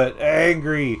tired, but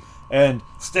angry, and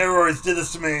Steroids did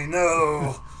this to me.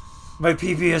 No. my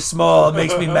pee-pee is small, it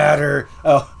makes me madder.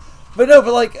 Oh. But no,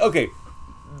 okay.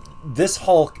 This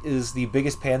Hulk is the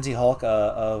biggest pansy Hulk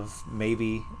of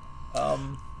maybe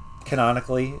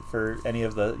canonically for any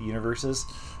of the universes.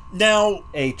 Now,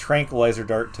 A tranquilizer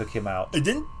dart took him out. it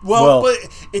didn't. Well, but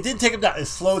it didn't take him down. It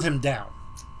slowed him down.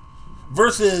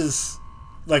 Versus,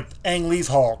 Ang Lee's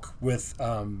Hulk with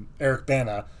Eric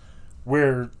Bana,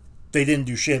 where they didn't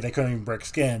do shit. They couldn't even break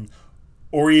skin.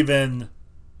 Or even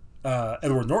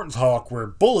Edward Norton's Hulk, where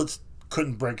bullets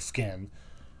couldn't break skin.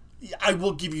 I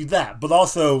will give you that. But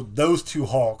also, those 2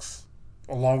 Hulks,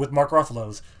 along with Mark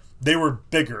Ruffalo's, they were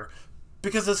bigger.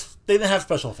 Because they didn't have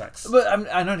special effects. But I'm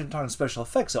not even talking special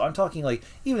effects, though. I'm talking,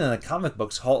 even in the comic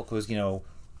books, Hulk was,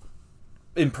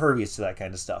 impervious to that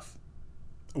kind of stuff.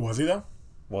 Was he, though?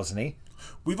 Wasn't he?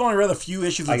 We've only read a few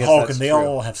issues I of guess Hulk, that's and they true.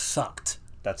 all have sucked.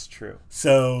 That's true.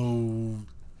 So,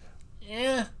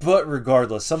 yeah. But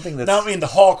regardless, something that's... Now, I mean, the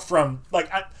Hulk from,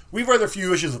 we've read a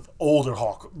few issues of older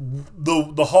Hulk.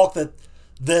 The Hulk that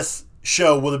this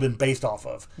show would have been based off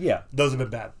of. Yeah. Those have been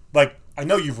bad. I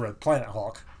know you've read Planet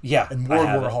Hulk. Yeah, And I World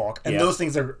have War it. Hulk. And Yeah. those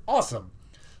things are awesome.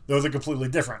 Those are completely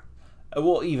different.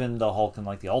 Well, even the Hulk in,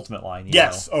 the Ultimate line,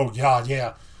 Yes. know. Oh, God,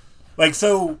 yeah.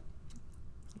 So...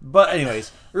 But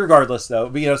anyways, regardless, though,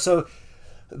 but, so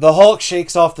the Hulk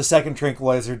shakes off the second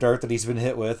tranquilizer dart that he's been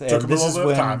hit with, and him a this is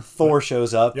little bit of when time. Thor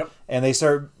shows up. Yep. And they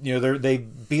start, they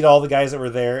beat all the guys that were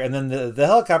there, and then the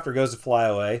helicopter goes to fly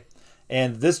away.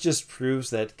 And this just proves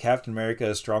that Captain America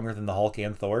is stronger than the Hulk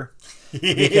and Thor,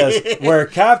 because where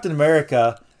Captain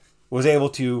America was able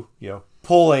to,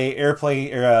 pull a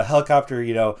airplane or a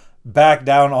helicopter, back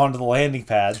down onto the landing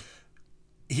pad.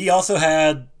 He also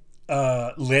had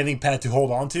a landing pad to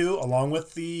hold on to along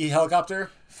with the helicopter.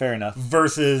 Fair enough.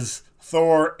 Versus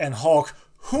Thor and Hulk,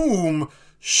 whom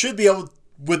should be able,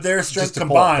 with their strength Just to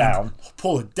pull it combined, down.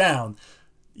 pull it down.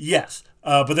 Yes.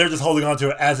 But they're just holding on to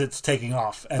it as it's taking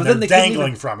off. And But they're then they couldn't dangling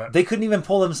even- from it. They couldn't even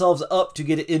pull themselves up to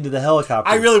get it into the helicopter.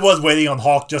 I really was waiting on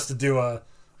Hulk just to do a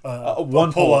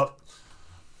one pull up.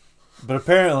 But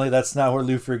apparently that's not where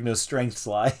Lou Ferrigno's strengths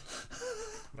lie.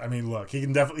 I mean, look, he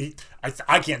can definitely...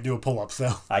 I can't do a pull up,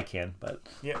 so... I can, but...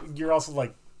 Yeah, you're also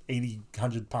like 80,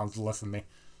 100 pounds less than me.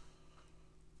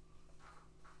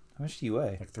 How much do you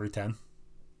weigh? Like 310.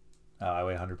 Oh, I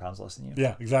weigh 100 pounds less than you.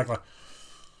 Yeah, exactly.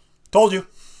 Told you.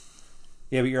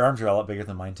 Yeah, but your arms are a lot bigger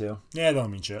than mine, too. Yeah, I don't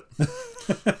mean shit.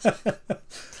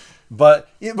 But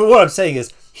what I'm saying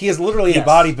is, he is literally Yes. a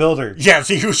bodybuilder. Yes,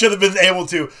 he should have been able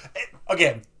to.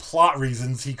 Again, plot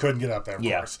reasons, he couldn't get up there, of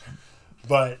course.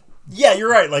 But, yeah, you're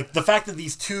right. Like, the fact that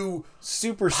these two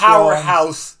Super strong.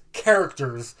 powerhouse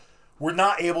characters were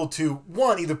not able to,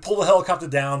 one, either pull the helicopter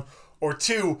down, or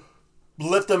two,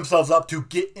 lift themselves up to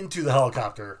get into the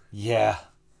helicopter. Yeah.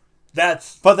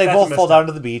 That's But they that's both messed fall up. down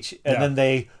to the beach, and Yeah. then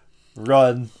they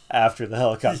run after the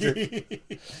helicopter.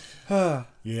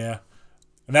 Yeah.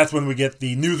 And that's when we get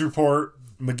the news report.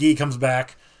 McGee comes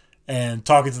back and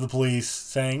talking to the police,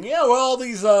 saying, "Yeah, well,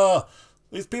 these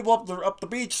people up the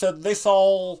beach said they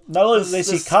saw Not only did they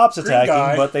see cops green attacking,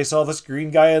 guy, but they saw this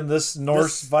green guy and this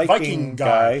Norse this Viking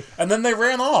guy. and then they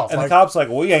ran off. And like, the cop's like,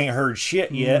 "We ain't heard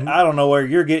shit yet. I don't know where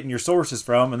you're getting your sources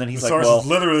from." And then he's the like, source "Well," is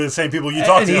literally the same people you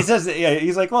talked and to. he says, "Yeah."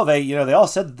 He's like, "Well, they all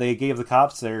said that they gave the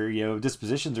cops their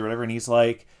dispositions or whatever." And he's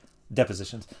like,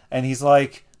 "Depositions." And he's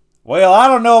like, "Well, I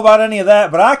don't know about any of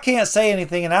that, but I can't say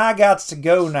anything, and I got to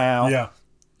go now." Yeah.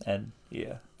 And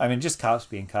yeah, I mean, just cops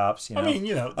being cops. I mean,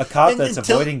 a cop and that's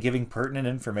until- avoiding giving pertinent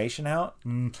information out.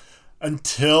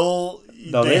 Until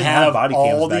No, they they didn't have have body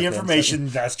cams all back the then, information,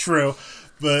 that's true.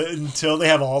 But until they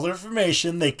have all the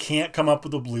information, they can't come up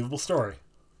with a believable story.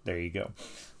 There you go.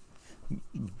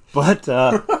 But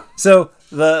so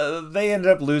they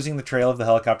ended up losing the trail of the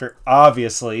helicopter,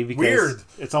 obviously, because Weird.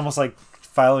 it's almost like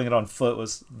following it on foot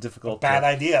was difficult. Bad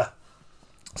idea.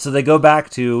 So they go back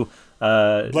to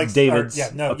Blake's- David's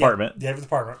or- apartment, Yeah, David's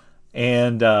apartment.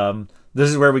 and this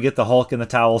is where we get the Hulk in the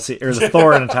towel scene, or the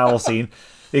Thor in a towel scene.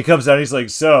 He comes down, he's like,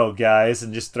 "So, guys,"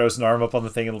 and just throws an arm up on the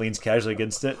thing and leans casually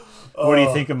against it. What do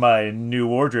you think of my new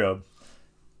wardrobe?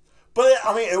 But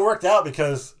I mean, it worked out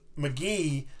because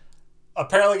McGee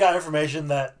apparently got information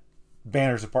that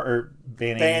Banner's apartment,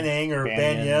 Banning or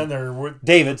Banyan or what?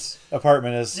 David's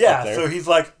apartment is up Yeah, there. so he's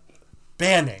like,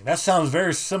 Banning. That sounds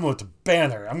very similar to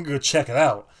Banner. I'm gonna go check it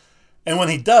out. And when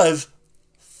he does,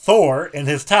 Thor in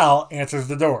his towel answers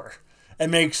the door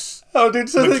and makes Oh, dude!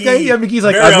 So McGee McGee's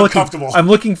like, very "I'm looking, uncomfortable." I'm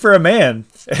looking for a man,"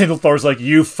 and Thor's like,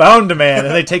 "You found a man,"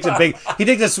 and they takes he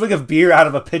takes a swig of beer out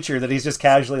of a pitcher that he's just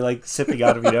casually like sipping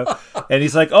out of, and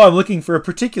he's like, "Oh, I'm looking for a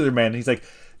particular man." And he's like,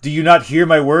 "Do you not hear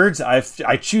my words? I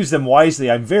choose them wisely.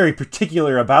 I'm very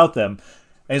particular about them."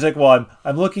 And he's like, "Well,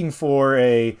 I'm looking for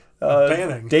a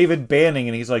Banning. David Banning,"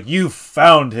 and he's like, "You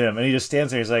found him," and he just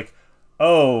stands there. He's like,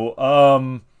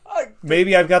 "Oh,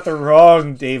 maybe I've got the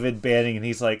wrong David Banning," and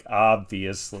he's like,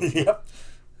 "Obviously." Yep.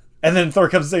 And then Thor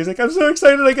comes and he's like, "I'm so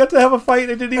excited I got to have a fight.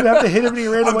 I didn't even have to hit him and he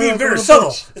ran I'm away." being like a very little subtle.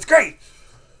 bitch." It's great.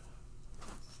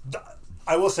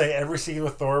 I will say every scene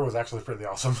with Thor was actually pretty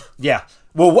awesome. Yeah.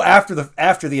 Well, after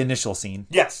the initial scene.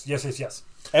 Yes.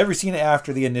 Every scene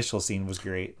after the initial scene was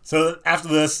great. So after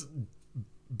this,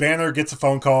 Banner gets a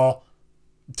phone call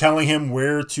telling him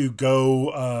where to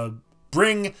go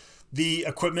bring the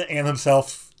equipment and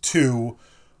himself to.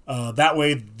 That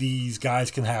way these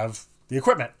guys can have the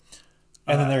equipment.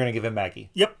 And then they're going to give him Maggie.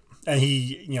 Yep. And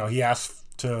he asks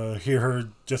to hear her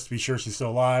just to be sure she's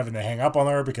still alive, and they hang up on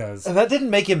her because And that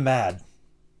didn't make him mad.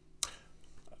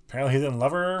 apparently he didn't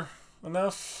love her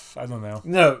enough. I don't know.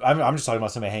 No, I'm just talking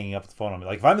about somebody hanging up the phone on me.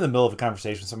 Like, if I'm in the middle of a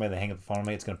conversation with somebody and they hang up the phone on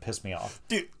me, it's going to piss me off.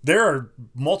 Dude, there are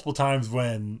multiple times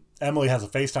when Emily has a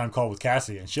FaceTime call with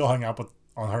Cassie, and she'll hang up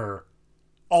on her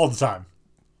all the time.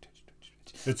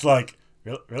 It's like,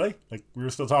 really? Like, we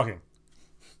were still talking.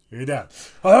 You're dead.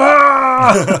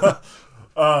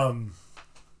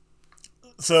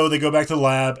 So they go back to the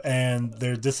lab, and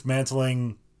they're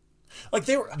dismantling Like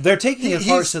They're taking it apart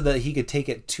he's- so that he could take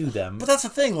it to them. But that's the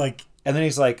thing. Like, And then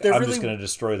he's like, they're I'm really- just going to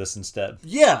destroy this instead.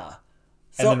 yeah.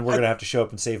 And then we're going to have to show up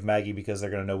and save Maggie because they're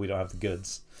going to know we don't have the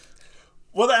goods.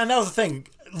 Well, and that was the thing.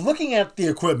 Looking at the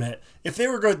equipment, if they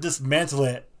were going to dismantle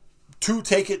it to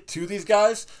take it to these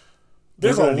guys,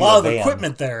 there's They're a gonna need lot a of van.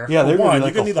 equipment there. Yeah, for they're gonna one, need,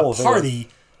 like, you're going to a need a whole party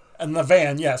and the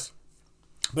van, yes.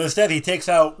 But instead, he takes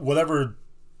out whatever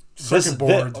circuit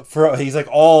board, He's like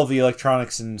all the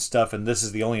electronics and stuff, and this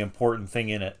is the only important thing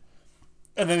in it.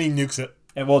 and then he nukes it.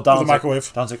 And well, Don's With a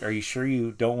microwave. Don's like, are you sure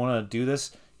you don't want to do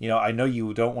this? You know, I know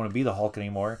you don't want to be the Hulk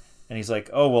anymore. And he's like,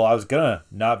 oh, well, I was going to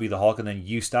not be the Hulk, and then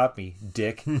you stopped me,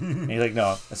 dick. And he's like,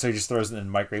 no. And so he just throws it in the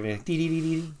microwave, and, like, dee, dee, dee,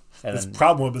 dee, dee. And This then,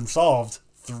 problem would have been solved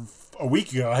a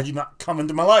week ago had you not come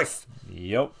into my life.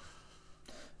 yep.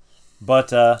 But,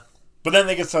 But then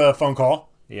they get a phone call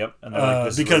yep. And they're like,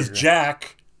 this is because what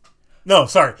you're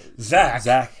Zach.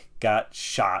 Zach got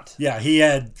shot. Yeah, he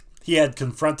had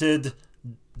confronted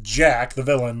Jack, the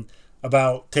villain,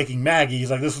 about taking Maggie.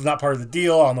 He's like, this is not part of the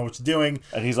deal. I don't know what you're doing.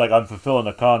 And he's like, I'm fulfilling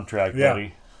a contract, Yeah.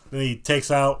 buddy. Then he takes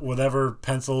out whatever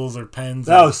pencils or pens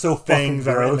That or was so fucking things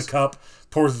that are in the gross. cup,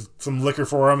 pours some liquor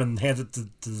for him, and hands it to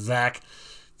Zach.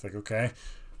 It's like, okay.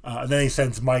 And then he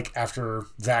sends Mike after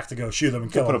Zach to go shoot him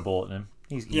and kill Put a him. bullet in him.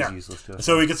 He's useless to us.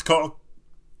 So he gets called.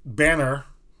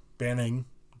 Banning,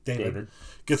 David,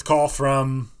 gets call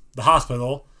from the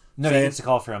hospital. No, he saying- gets a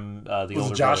call from the Was it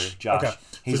older Josh? brother, Josh. Okay.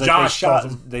 He's So like, Josh calls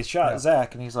him. they shot Yeah.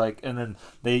 Zach, and he's like, and then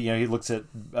he looks at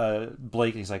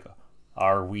Blake, and he's like,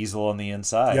 our weasel on the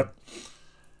inside. Yep.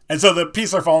 And so the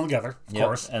pieces are falling together, of Yep.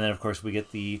 course. And then of course we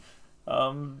get the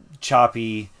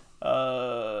choppy,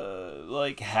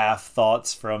 like half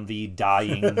thoughts from the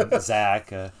dying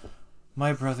Zach.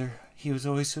 My brother, he was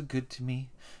always so good to me,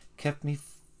 kept me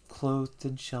clothed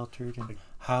and sheltered, and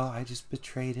how I just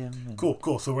betrayed him. And,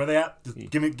 Cool. So where they at? Just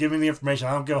give me the information.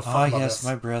 I don't give a fuck Ah, about yes, this.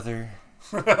 my brother.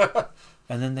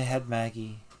 And then they had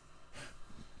Maggie.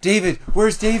 David,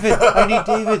 where's David? I need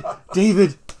David.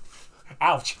 David.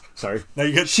 Ouch. Sorry. No,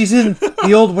 you get. She's in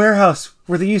the old warehouse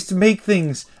where they used to make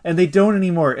things, and they don't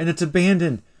anymore, and it's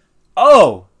abandoned.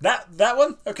 Oh, That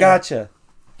one? Okay. gotcha.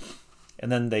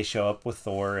 And then they show up with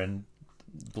Thor and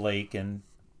Blake and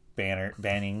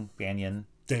Banyan.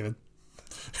 David.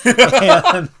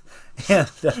 And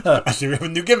Actually, we have a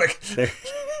new gimmick. they're-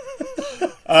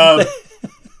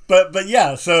 But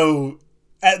yeah, so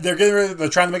they're getting ready, they're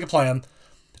trying to make a plan,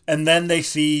 and then they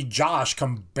see Josh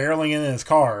come barreling in his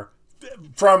car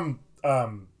from.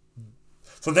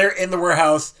 So they're in the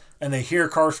warehouse and they hear a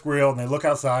car squeal and they look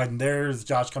outside and there's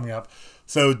Josh coming up.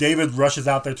 So David rushes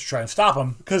out there to try and stop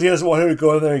him. because he doesn't want him to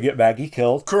go in there and get Maggie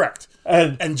killed. Correct.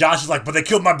 And Josh is like, but they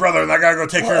killed my brother and I gotta go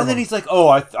take care And of then him. he's like, oh,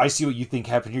 I see what you think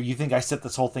happened here. You think I set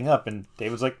this whole thing up. And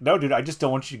David's like, no, dude, I just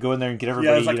don't want you to go in there and get Yeah,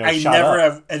 everybody it's like, I I shot never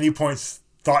up. have any points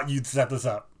thought you'd set this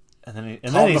up. And then,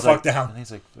 Calm then the he's fuck like, down. And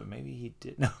he's like, but maybe he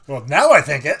did. No. Well, now I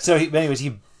think it. So, anyways,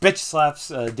 he bitch slaps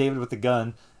David with the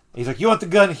gun. He's like, you want the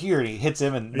gun here? And he hits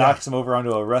him and knocks him over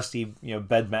onto a rusty,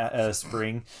 bed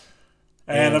spring.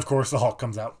 And of course, the Hulk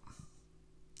comes out.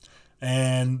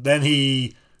 And then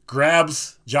he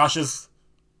grabs Josh's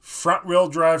front wheel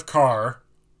drive car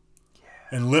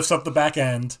and lifts up the back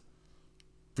end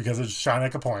because it's trying to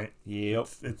make a point. Yep.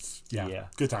 It's, Yeah.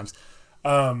 good times.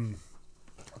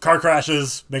 Car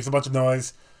crashes, makes a bunch of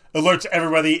noise, alerts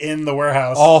everybody in the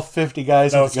warehouse All 50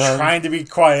 guys that with was guns. trying to be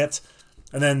quiet.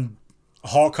 And then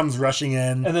Hulk comes rushing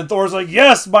in. And then Thor's like,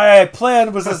 yes, my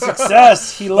plan was a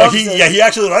success. He Like loves it. he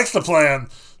actually likes the plan.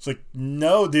 It's like,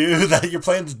 no, dude, that your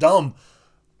plan's dumb.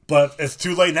 But it's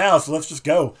too late now, so let's just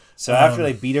go. So after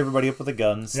they beat everybody up with the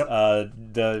guns,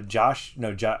 Yep.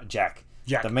 Jack,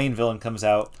 Jack. the main villain, comes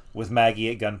out with Maggie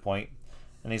at gunpoint.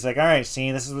 And he's like, all right,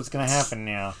 see, this is what's going to happen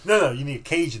now. No, you need a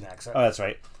Cajun accent. Oh, that's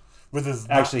right. With his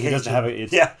Actually, he not doesn't have Cajun- it.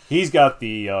 It's, Yeah. He's got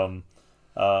the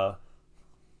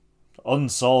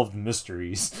unsolved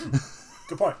mysteries.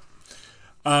 Good point.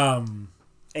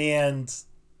 And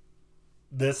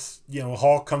this,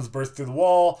 Hulk comes burst through the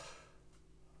wall,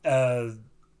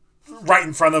 right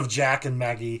in front of Jack and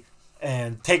Maggie,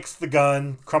 and takes the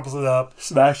gun, crumples it up.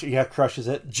 Smash it, yeah, crushes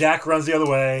it. Jack runs the other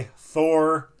way.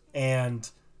 Thor and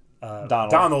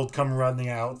Donald come running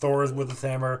out. Thor is with his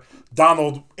hammer.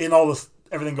 Donald, in all this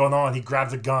everything going on, he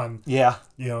grabs a gun. Yeah.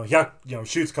 He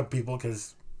shoots a couple people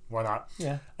because why not?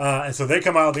 Yeah. And so they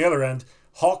come out the other end.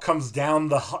 Hulk comes down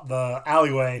the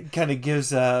alleyway. Kind of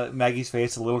gives Maggie's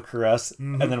face a little caress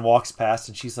Mm-hmm. and then walks past,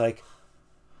 and she's like,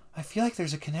 I feel like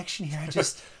there's a connection here. I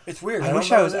just... It's weird. I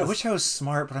wish I was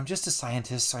smart, but I'm just a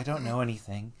scientist, so I don't know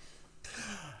anything.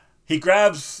 He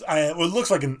grabs what looks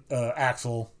like an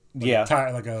axle. Like Yeah. a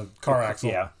tire, like a car axle.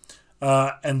 Yeah.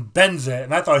 and bends it.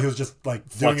 And I thought he was just like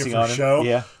doing Flexing it on for him. show.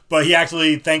 Yeah. But he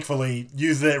actually, thankfully,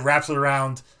 uses it, wraps it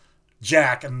around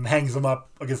Jack, and hangs him up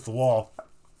against the wall.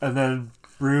 And then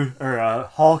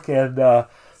Hulk and Thor.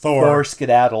 Thor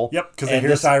skedaddle. Yep, 'cause they And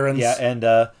hear sirens. Yeah,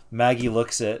 and Maggie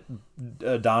looks at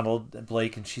Donald and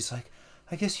Blake, and she's like,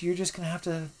 I guess you're just going to have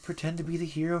to pretend to be the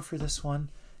hero for this one,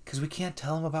 because we can't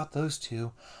tell him about those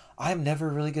two. I'm never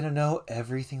really going to know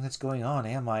everything that's going on,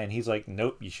 am I? And he's like,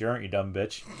 nope, you sure aren't, you dumb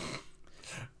bitch.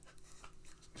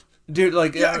 Dude,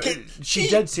 like, Yeah, okay, she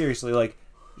dead seriously, like,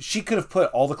 she could have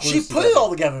put all the clues She put together. it all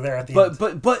together there at the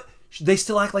end. But they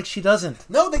still act like she doesn't.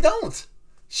 No, they don't.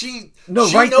 She right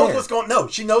knows there. what's going. No,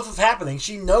 she knows what's happening.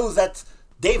 She knows that's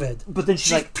David. But then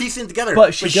she's like, piecing it together.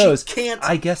 But she goes, can't.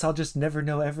 I guess I'll just never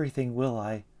know everything, will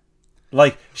I?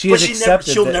 Like, she but has she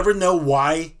accepted she'll that- never know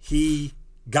why he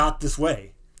got this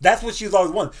way. That's what she's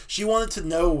always wanted. She wanted to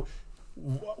know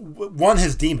one,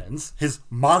 his demons, his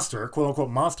monster, quote unquote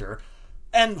monster,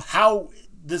 and how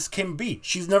this can be.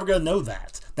 She's never going to know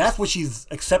that. That's what she's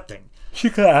accepting. She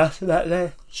could have asked that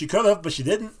day. She could have, but she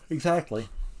didn't. Exactly.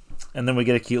 And then we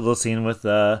get a cute little scene with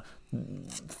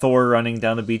Thor running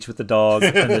down the beach with the dog,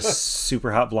 and this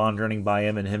super hot blonde running by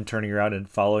him, and him turning around and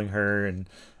following her, and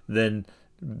then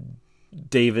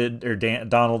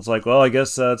Donald's like, well, I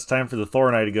guess it's time for the Thor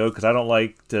and I to go, because I don't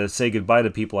like to say goodbye to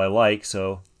people I like,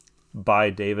 so bye,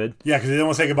 David. Yeah, because he didn't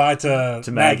want to say goodbye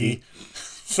to Maggie.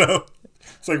 So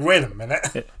it's like, wait a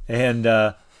minute.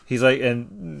 And he's like,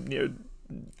 and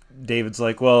David's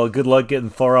like, well, good luck getting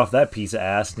Thor off that piece of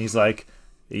ass. And he's like,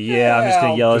 yeah, I'm just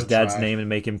going to yell his good dad's try. name and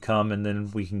make him come, and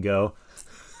then we can go.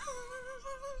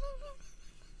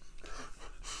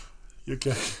 You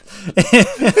okay?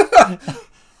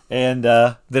 And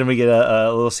then we get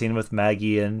a little scene with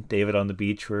Maggie and David on the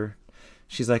beach where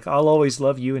she's like, I'll always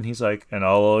love you. And he's like, and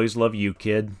I'll always love you,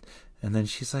 kid. And then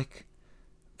she's like,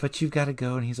 but you've got to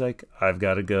go. And he's like, I've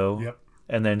got to go. Yep.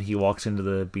 And then he walks into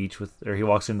the beach he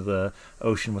walks into the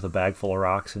ocean with a bag full of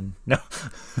rocks. And no.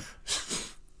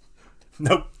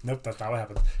 Nope, that's not what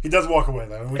happens. He does walk away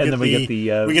though, and we get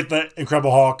the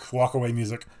Incredible Hulk walk away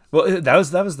music. Well, that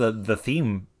was the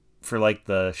theme for like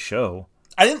the show.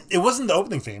 It wasn't the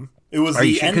opening theme. It was Are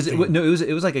you the sure? end Because theme.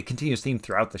 it was like a continuous theme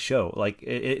throughout the show. Like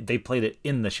they played it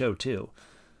in the show too.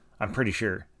 I'm pretty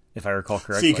sure, if I recall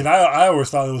correctly. See, because I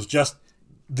always thought it was just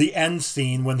the end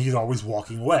scene when he's always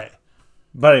walking away.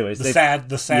 But anyways, The sad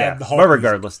yeah. Hulk But music.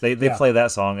 regardless, they play that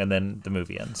song and then the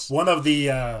movie ends. One of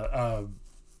the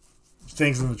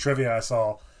things in the trivia I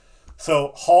saw.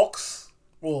 So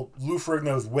Lou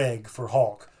Ferrigno's wig for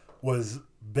Hulk was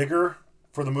bigger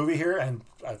for the movie here, and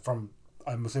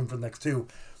I'm assuming for the next two,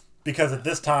 because at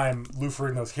this time Lou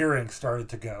Ferrigno's hearing started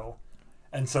to go,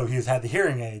 and so he's had the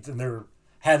hearing aids, and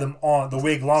had them on the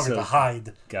wig longer So, to hide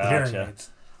the hearing gotcha. aids,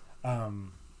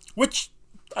 which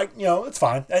it's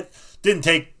fine. It didn't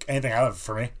take anything out of it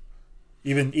for me.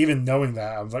 Even knowing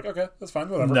that, I was like, okay, that's fine,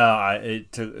 whatever.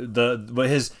 No, but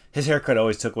his haircut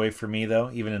always took away from me though,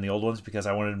 even in the old ones, because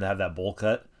I wanted him to have that bowl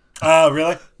cut.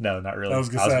 Really? No, not really. I I was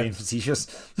was gonna say. being facetious.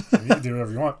 You can do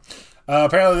whatever you want.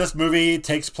 Apparently, this movie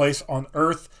takes place on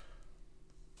Earth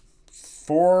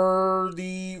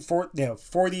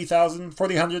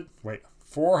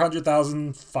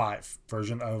 400,005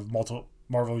 version of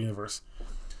Marvel Universe.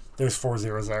 There's 4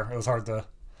 zeros there. It was hard to.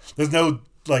 There's no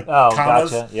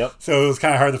commas, gotcha. Yep. so it was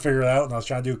kind of hard to figure it out. And I was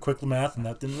trying to do quick math, and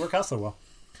that didn't work out so well.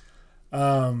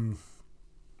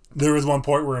 There was one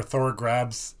point where Thor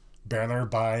grabs Banner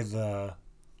by the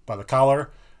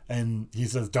collar, and he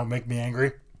says, "Don't make me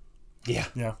angry." Yeah.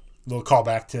 Yeah, little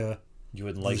callback to You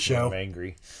wouldn't like show. when I'm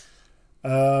angry.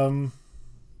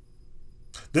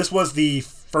 This was the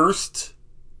first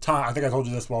time. I think I told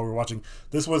you this while we were watching.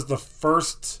 This was the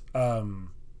first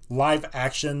live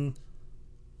action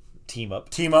Team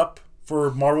up.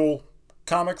 for Marvel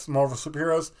Comics, Marvel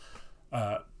superheroes.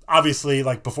 Obviously,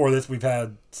 like before this, we've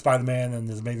had Spider-Man and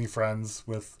His Amazing Friends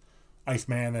with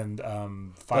Iceman and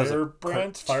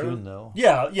Firebrand. Cartoon, though.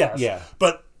 Yeah, yes. Yeah.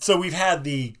 But so we've had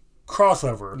the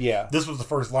crossover. Yeah. This was the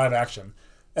first live action,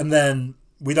 and then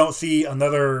we don't see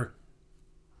another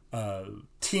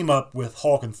team up with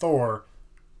Hulk and Thor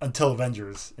until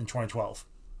Avengers in 2012.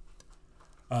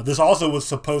 This was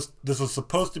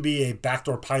supposed to be a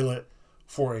backdoor pilot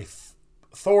for a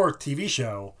Thor TV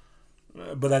show,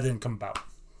 but that didn't come about.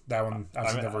 That one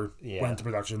actually never went into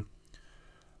production.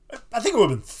 I think it would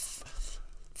have been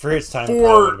For its time, For- it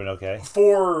probably would have been okay.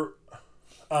 for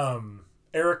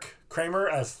Eric Kramer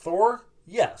as Thor.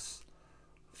 Yes.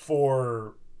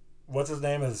 For what's his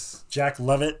name as Jack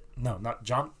Levitt? No, not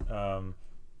John. I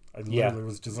literally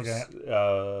was just looking at.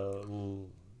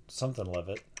 Something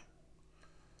Levitt.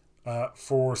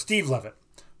 For Steve Levitt.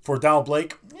 For Donald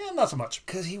Blake, not so much.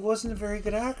 Because he wasn't a very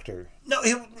good actor. No,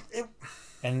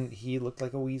 And he looked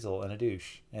like a weasel and a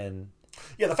douche. And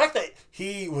yeah, the fact that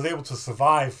he was able to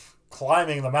survive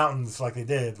climbing the mountains like they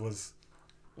did was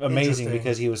amazing, interesting.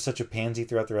 because he was such a pansy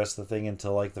throughout the rest of the thing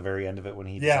until like the very end of it, when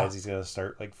he decides he's going to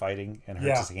start like fighting and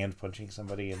hurts his hand punching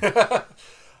somebody. And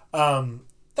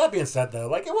That being said, though,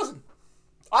 like, it wasn't.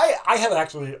 I had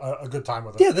actually a good time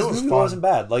with it. yeah, this it was movie fun. wasn't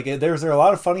bad. Like there were a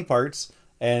lot of funny parts,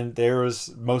 and there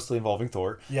was mostly involving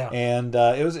Thor. Yeah. And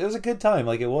it was a good time.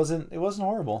 Like it wasn't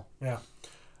horrible. Yeah.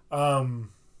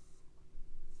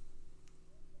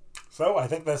 So I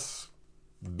think that's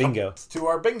Bingo. to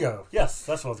our bingo. Yes,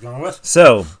 that's what I was going with.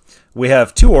 So, we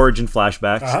have 2 origin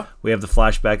flashbacks. Uh-huh. We have the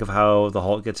flashback of how the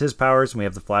Hulk gets his powers, and we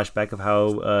have the flashback of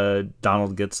how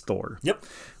Donald gets Thor. Yep.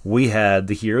 We had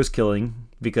the heroes killing,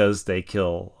 because they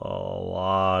kill a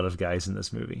lot of guys in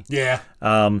this movie. Yeah.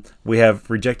 We have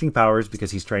rejecting powers,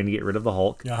 because he's trying to get rid of the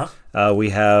Hulk. Uh-huh. We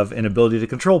have an ability to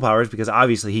control powers, because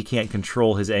obviously he can't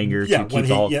control his anger Yeah, to when keep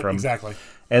the Hulk yeah, from... exactly.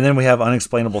 And then we have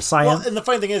unexplainable science. Well, and the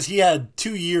funny thing is, he had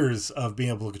 2 years of being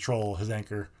able to control his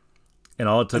anchor. And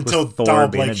all it took Until was Thor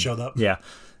Donald being Blake showed up. Yeah.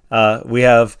 We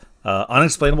have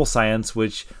unexplainable science,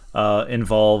 which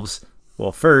involves,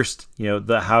 well, first,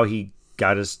 how he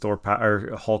got his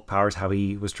Hulk powers, how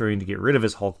he was trying to get rid of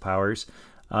his Hulk powers,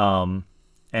 and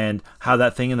how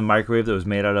that thing in the microwave that was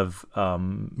made out of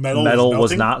metal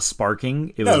was not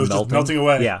sparking. It was just melting. melting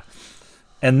away. Yeah.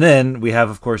 And then we have,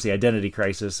 of course, the identity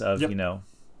crisis of,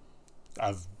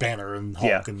 Of Banner and Hulk.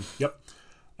 Yeah. And, yep.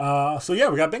 So, yeah,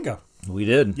 we got bingo. We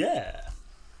did. Yeah.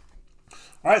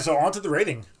 All right, so on to the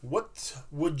rating. What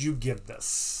would you give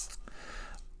this?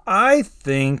 I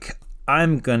think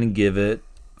I'm going to give it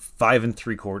 5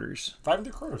 3/4. 5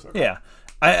 3/4. Okay. Yeah.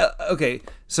 Okay.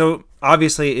 So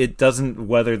obviously it doesn't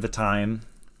weather the time,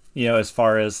 as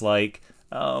far as like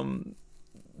the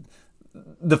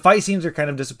fight scenes are kind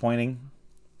of disappointing,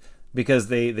 because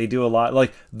they do a lot.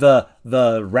 Like the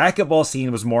racquetball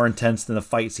scene was more intense than the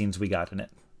fight scenes we got in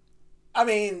it. I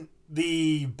mean,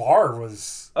 the bar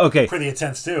was Okay. pretty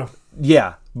intense, too.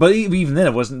 Yeah, but even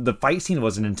then, the fight scene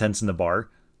wasn't intense in the bar.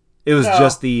 It was No.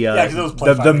 just the Yeah, 'cause it was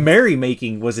play the fighting.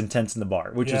 merrymaking was intense in the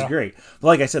bar, which is Yeah. great. But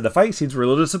like I said, the fight scenes were a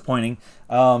little disappointing.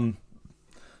 Other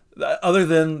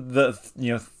than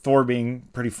the Thor being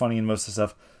pretty funny in most of the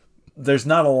stuff, there's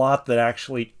not a lot that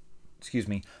actually. Excuse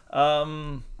me.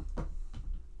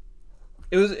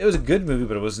 It was a good movie,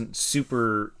 but it wasn't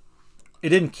super. It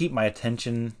didn't keep my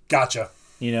attention. Gotcha.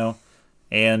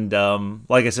 And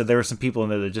like I said, there were some people in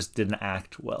there that just didn't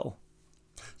act well.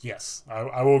 Yes,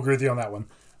 I will agree with you on that one.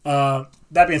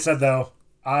 That being said, though,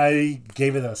 I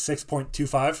gave it a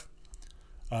 6.25.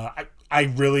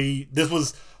 This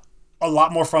was a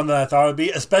lot more fun than I thought it would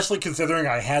be, especially considering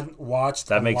I hadn't watched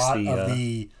That a makes lot the, of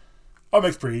the. Oh, it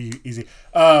makes it pretty easy.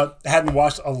 Hadn't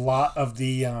watched a lot of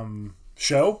the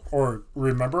show or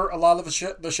remember a lot of the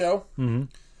show. Mm-hmm.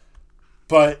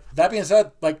 But that being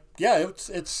said, like, yeah,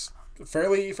 it's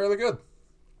fairly good.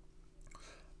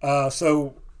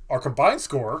 So our combined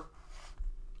score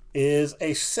is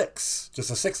a 6,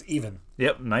 just a 6 even.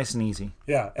 Yep, nice and easy.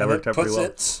 Yeah, That and worked it out pretty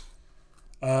puts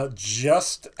well. it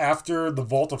just after the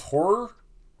Vault of Horror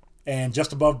and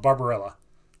just above Barbarella,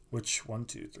 which 1,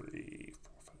 2, 3, 4, 5,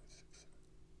 6,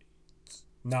 7,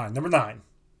 8, 9, number 9.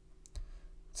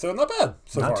 So not bad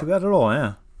so far. Not too bad at all,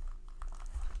 yeah.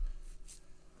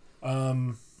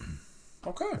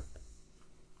 Okay.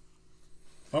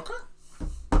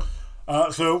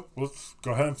 So let's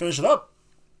go ahead and finish it up.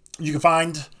 You can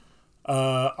find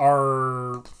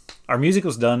our music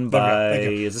was done by.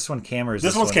 Thank you. Is this one Cam or is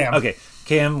This this one's one? Cam. Okay,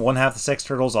 Cam, one half the Sex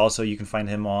Turtles. Also, you can find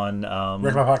him on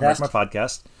Wreck My Podcast. Wreck My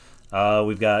Podcast.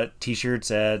 We've got T-shirts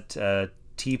at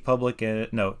TeePublic and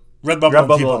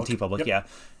Redbubble and and TeePublic. Yep. Yeah.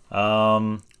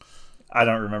 I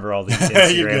don't remember all these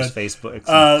You're Instagrams, good.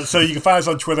 Facebook. So you can find us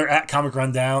on Twitter at Comic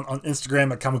Rundown, on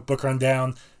Instagram at Comic Book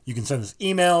Rundown. You can send us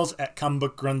emails at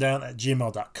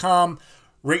comicbookrundown@gmail.com.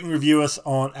 Rate and review us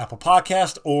on Apple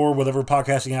Podcast or whatever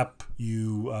podcasting app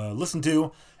you listen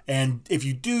to. And if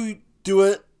you do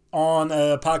it on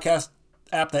a podcast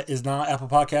app that is not Apple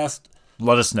Podcast,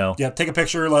 Let us know. yeah, take a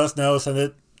picture, let us know, send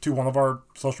it to one of our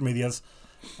social medias,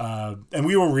 and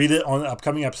we will read it on an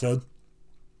upcoming episode.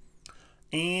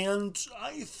 And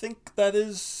I think that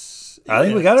is. I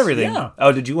think we it. got everything. Yeah.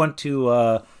 Oh, did you want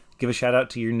to give a shout out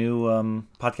to your new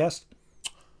podcast?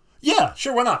 Yeah,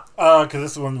 sure, why not? Because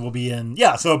this one will be in.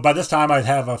 Yeah, so by this time I'd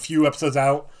have a few episodes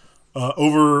out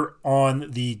over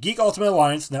on the Geek Ultimate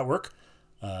Alliance network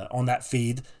on that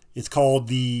feed. It's called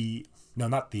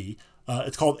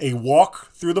it's called A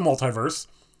Walk Through the Multiverse.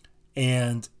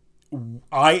 And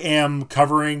I am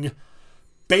covering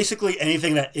basically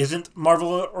anything that isn't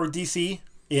Marvel or DC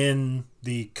in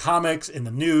the comics, in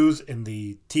the news, in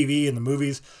the TV, in the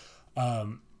movies.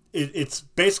 It's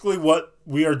basically what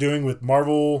we are doing with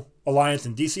Marvel Alliance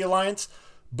and DC Alliance,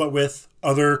 but with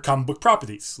other comic book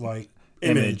properties like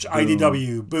Image,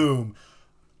 IDW, Boom,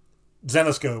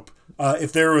 Zenoscope.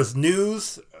 If there was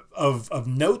news of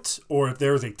note, or if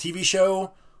there was a TV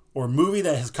show or movie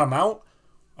that has come out,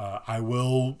 I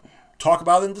will talk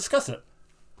about it and discuss it.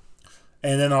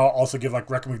 And then I'll also give like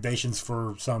recommendations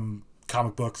for some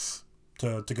comic books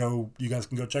to go. You guys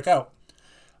can go check out.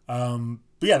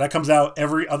 But yeah, that comes out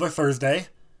every other Thursday.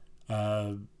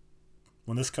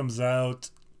 When this comes out,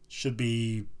 there should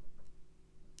be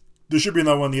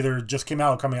another one either just came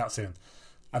out or coming out soon.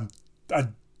 I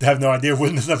have no idea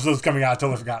when this episode is coming out. I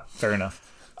totally forgot. Fair enough.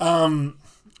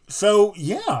 So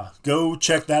yeah, go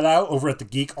check that out over at the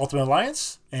Geek Ultimate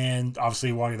Alliance. And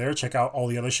obviously while you're there, check out all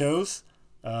the other shows,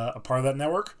 a part of that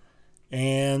network.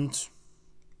 And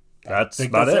That's I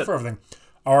think about that's it. it for everything.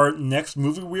 Our next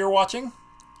movie we are watching,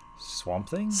 Swamp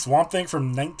Thing? Swamp Thing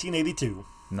from 1982.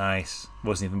 Nice.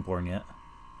 Wasn't even born yet.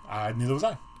 Neither was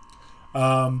I.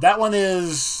 That one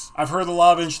is, I've heard a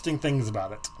lot of interesting things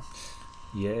about it.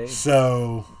 Yay.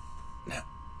 So,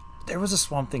 There was a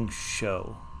Swamp Thing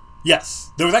show. yes,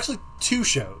 there was actually 2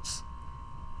 shows,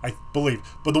 I believe.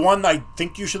 But the one I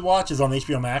think you should watch is on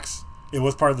HBO Max. It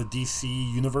was part of the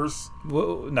DC universe.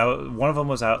 Well, no, one of them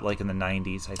was out like in the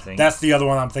 90s, I think. That's the other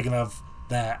one I'm thinking of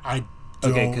that I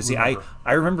don't okay, because remember.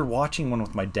 I remember watching one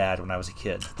with my dad when I was a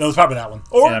kid. That was probably that one.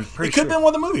 Or And I'm it pretty could have sure- been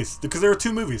one of the movies, because there were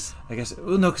 2 movies. I guess,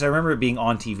 well, no, because I remember it being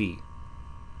on TV.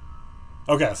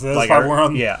 Okay, so that's Like, probably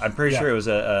one. yeah, I'm pretty yeah. sure it was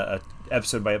a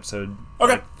episode by episode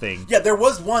Okay. thing. Yeah, there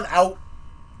was one out,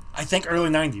 I think, early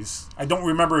 90s. I don't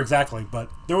remember exactly, but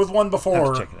there was one I'll have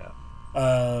before to check it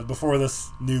out. before this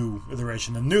new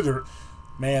iteration. And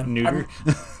man, Neuter?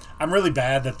 I'm really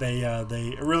bad that they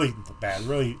really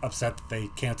upset that they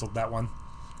canceled that one,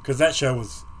 because that show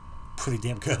was pretty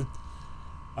damn good.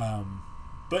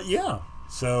 But yeah,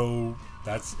 so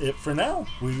that's it for now.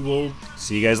 We will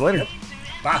See you guys later.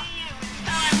 bye.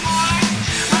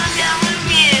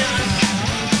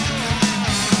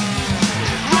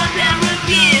 Rundown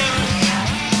reviews.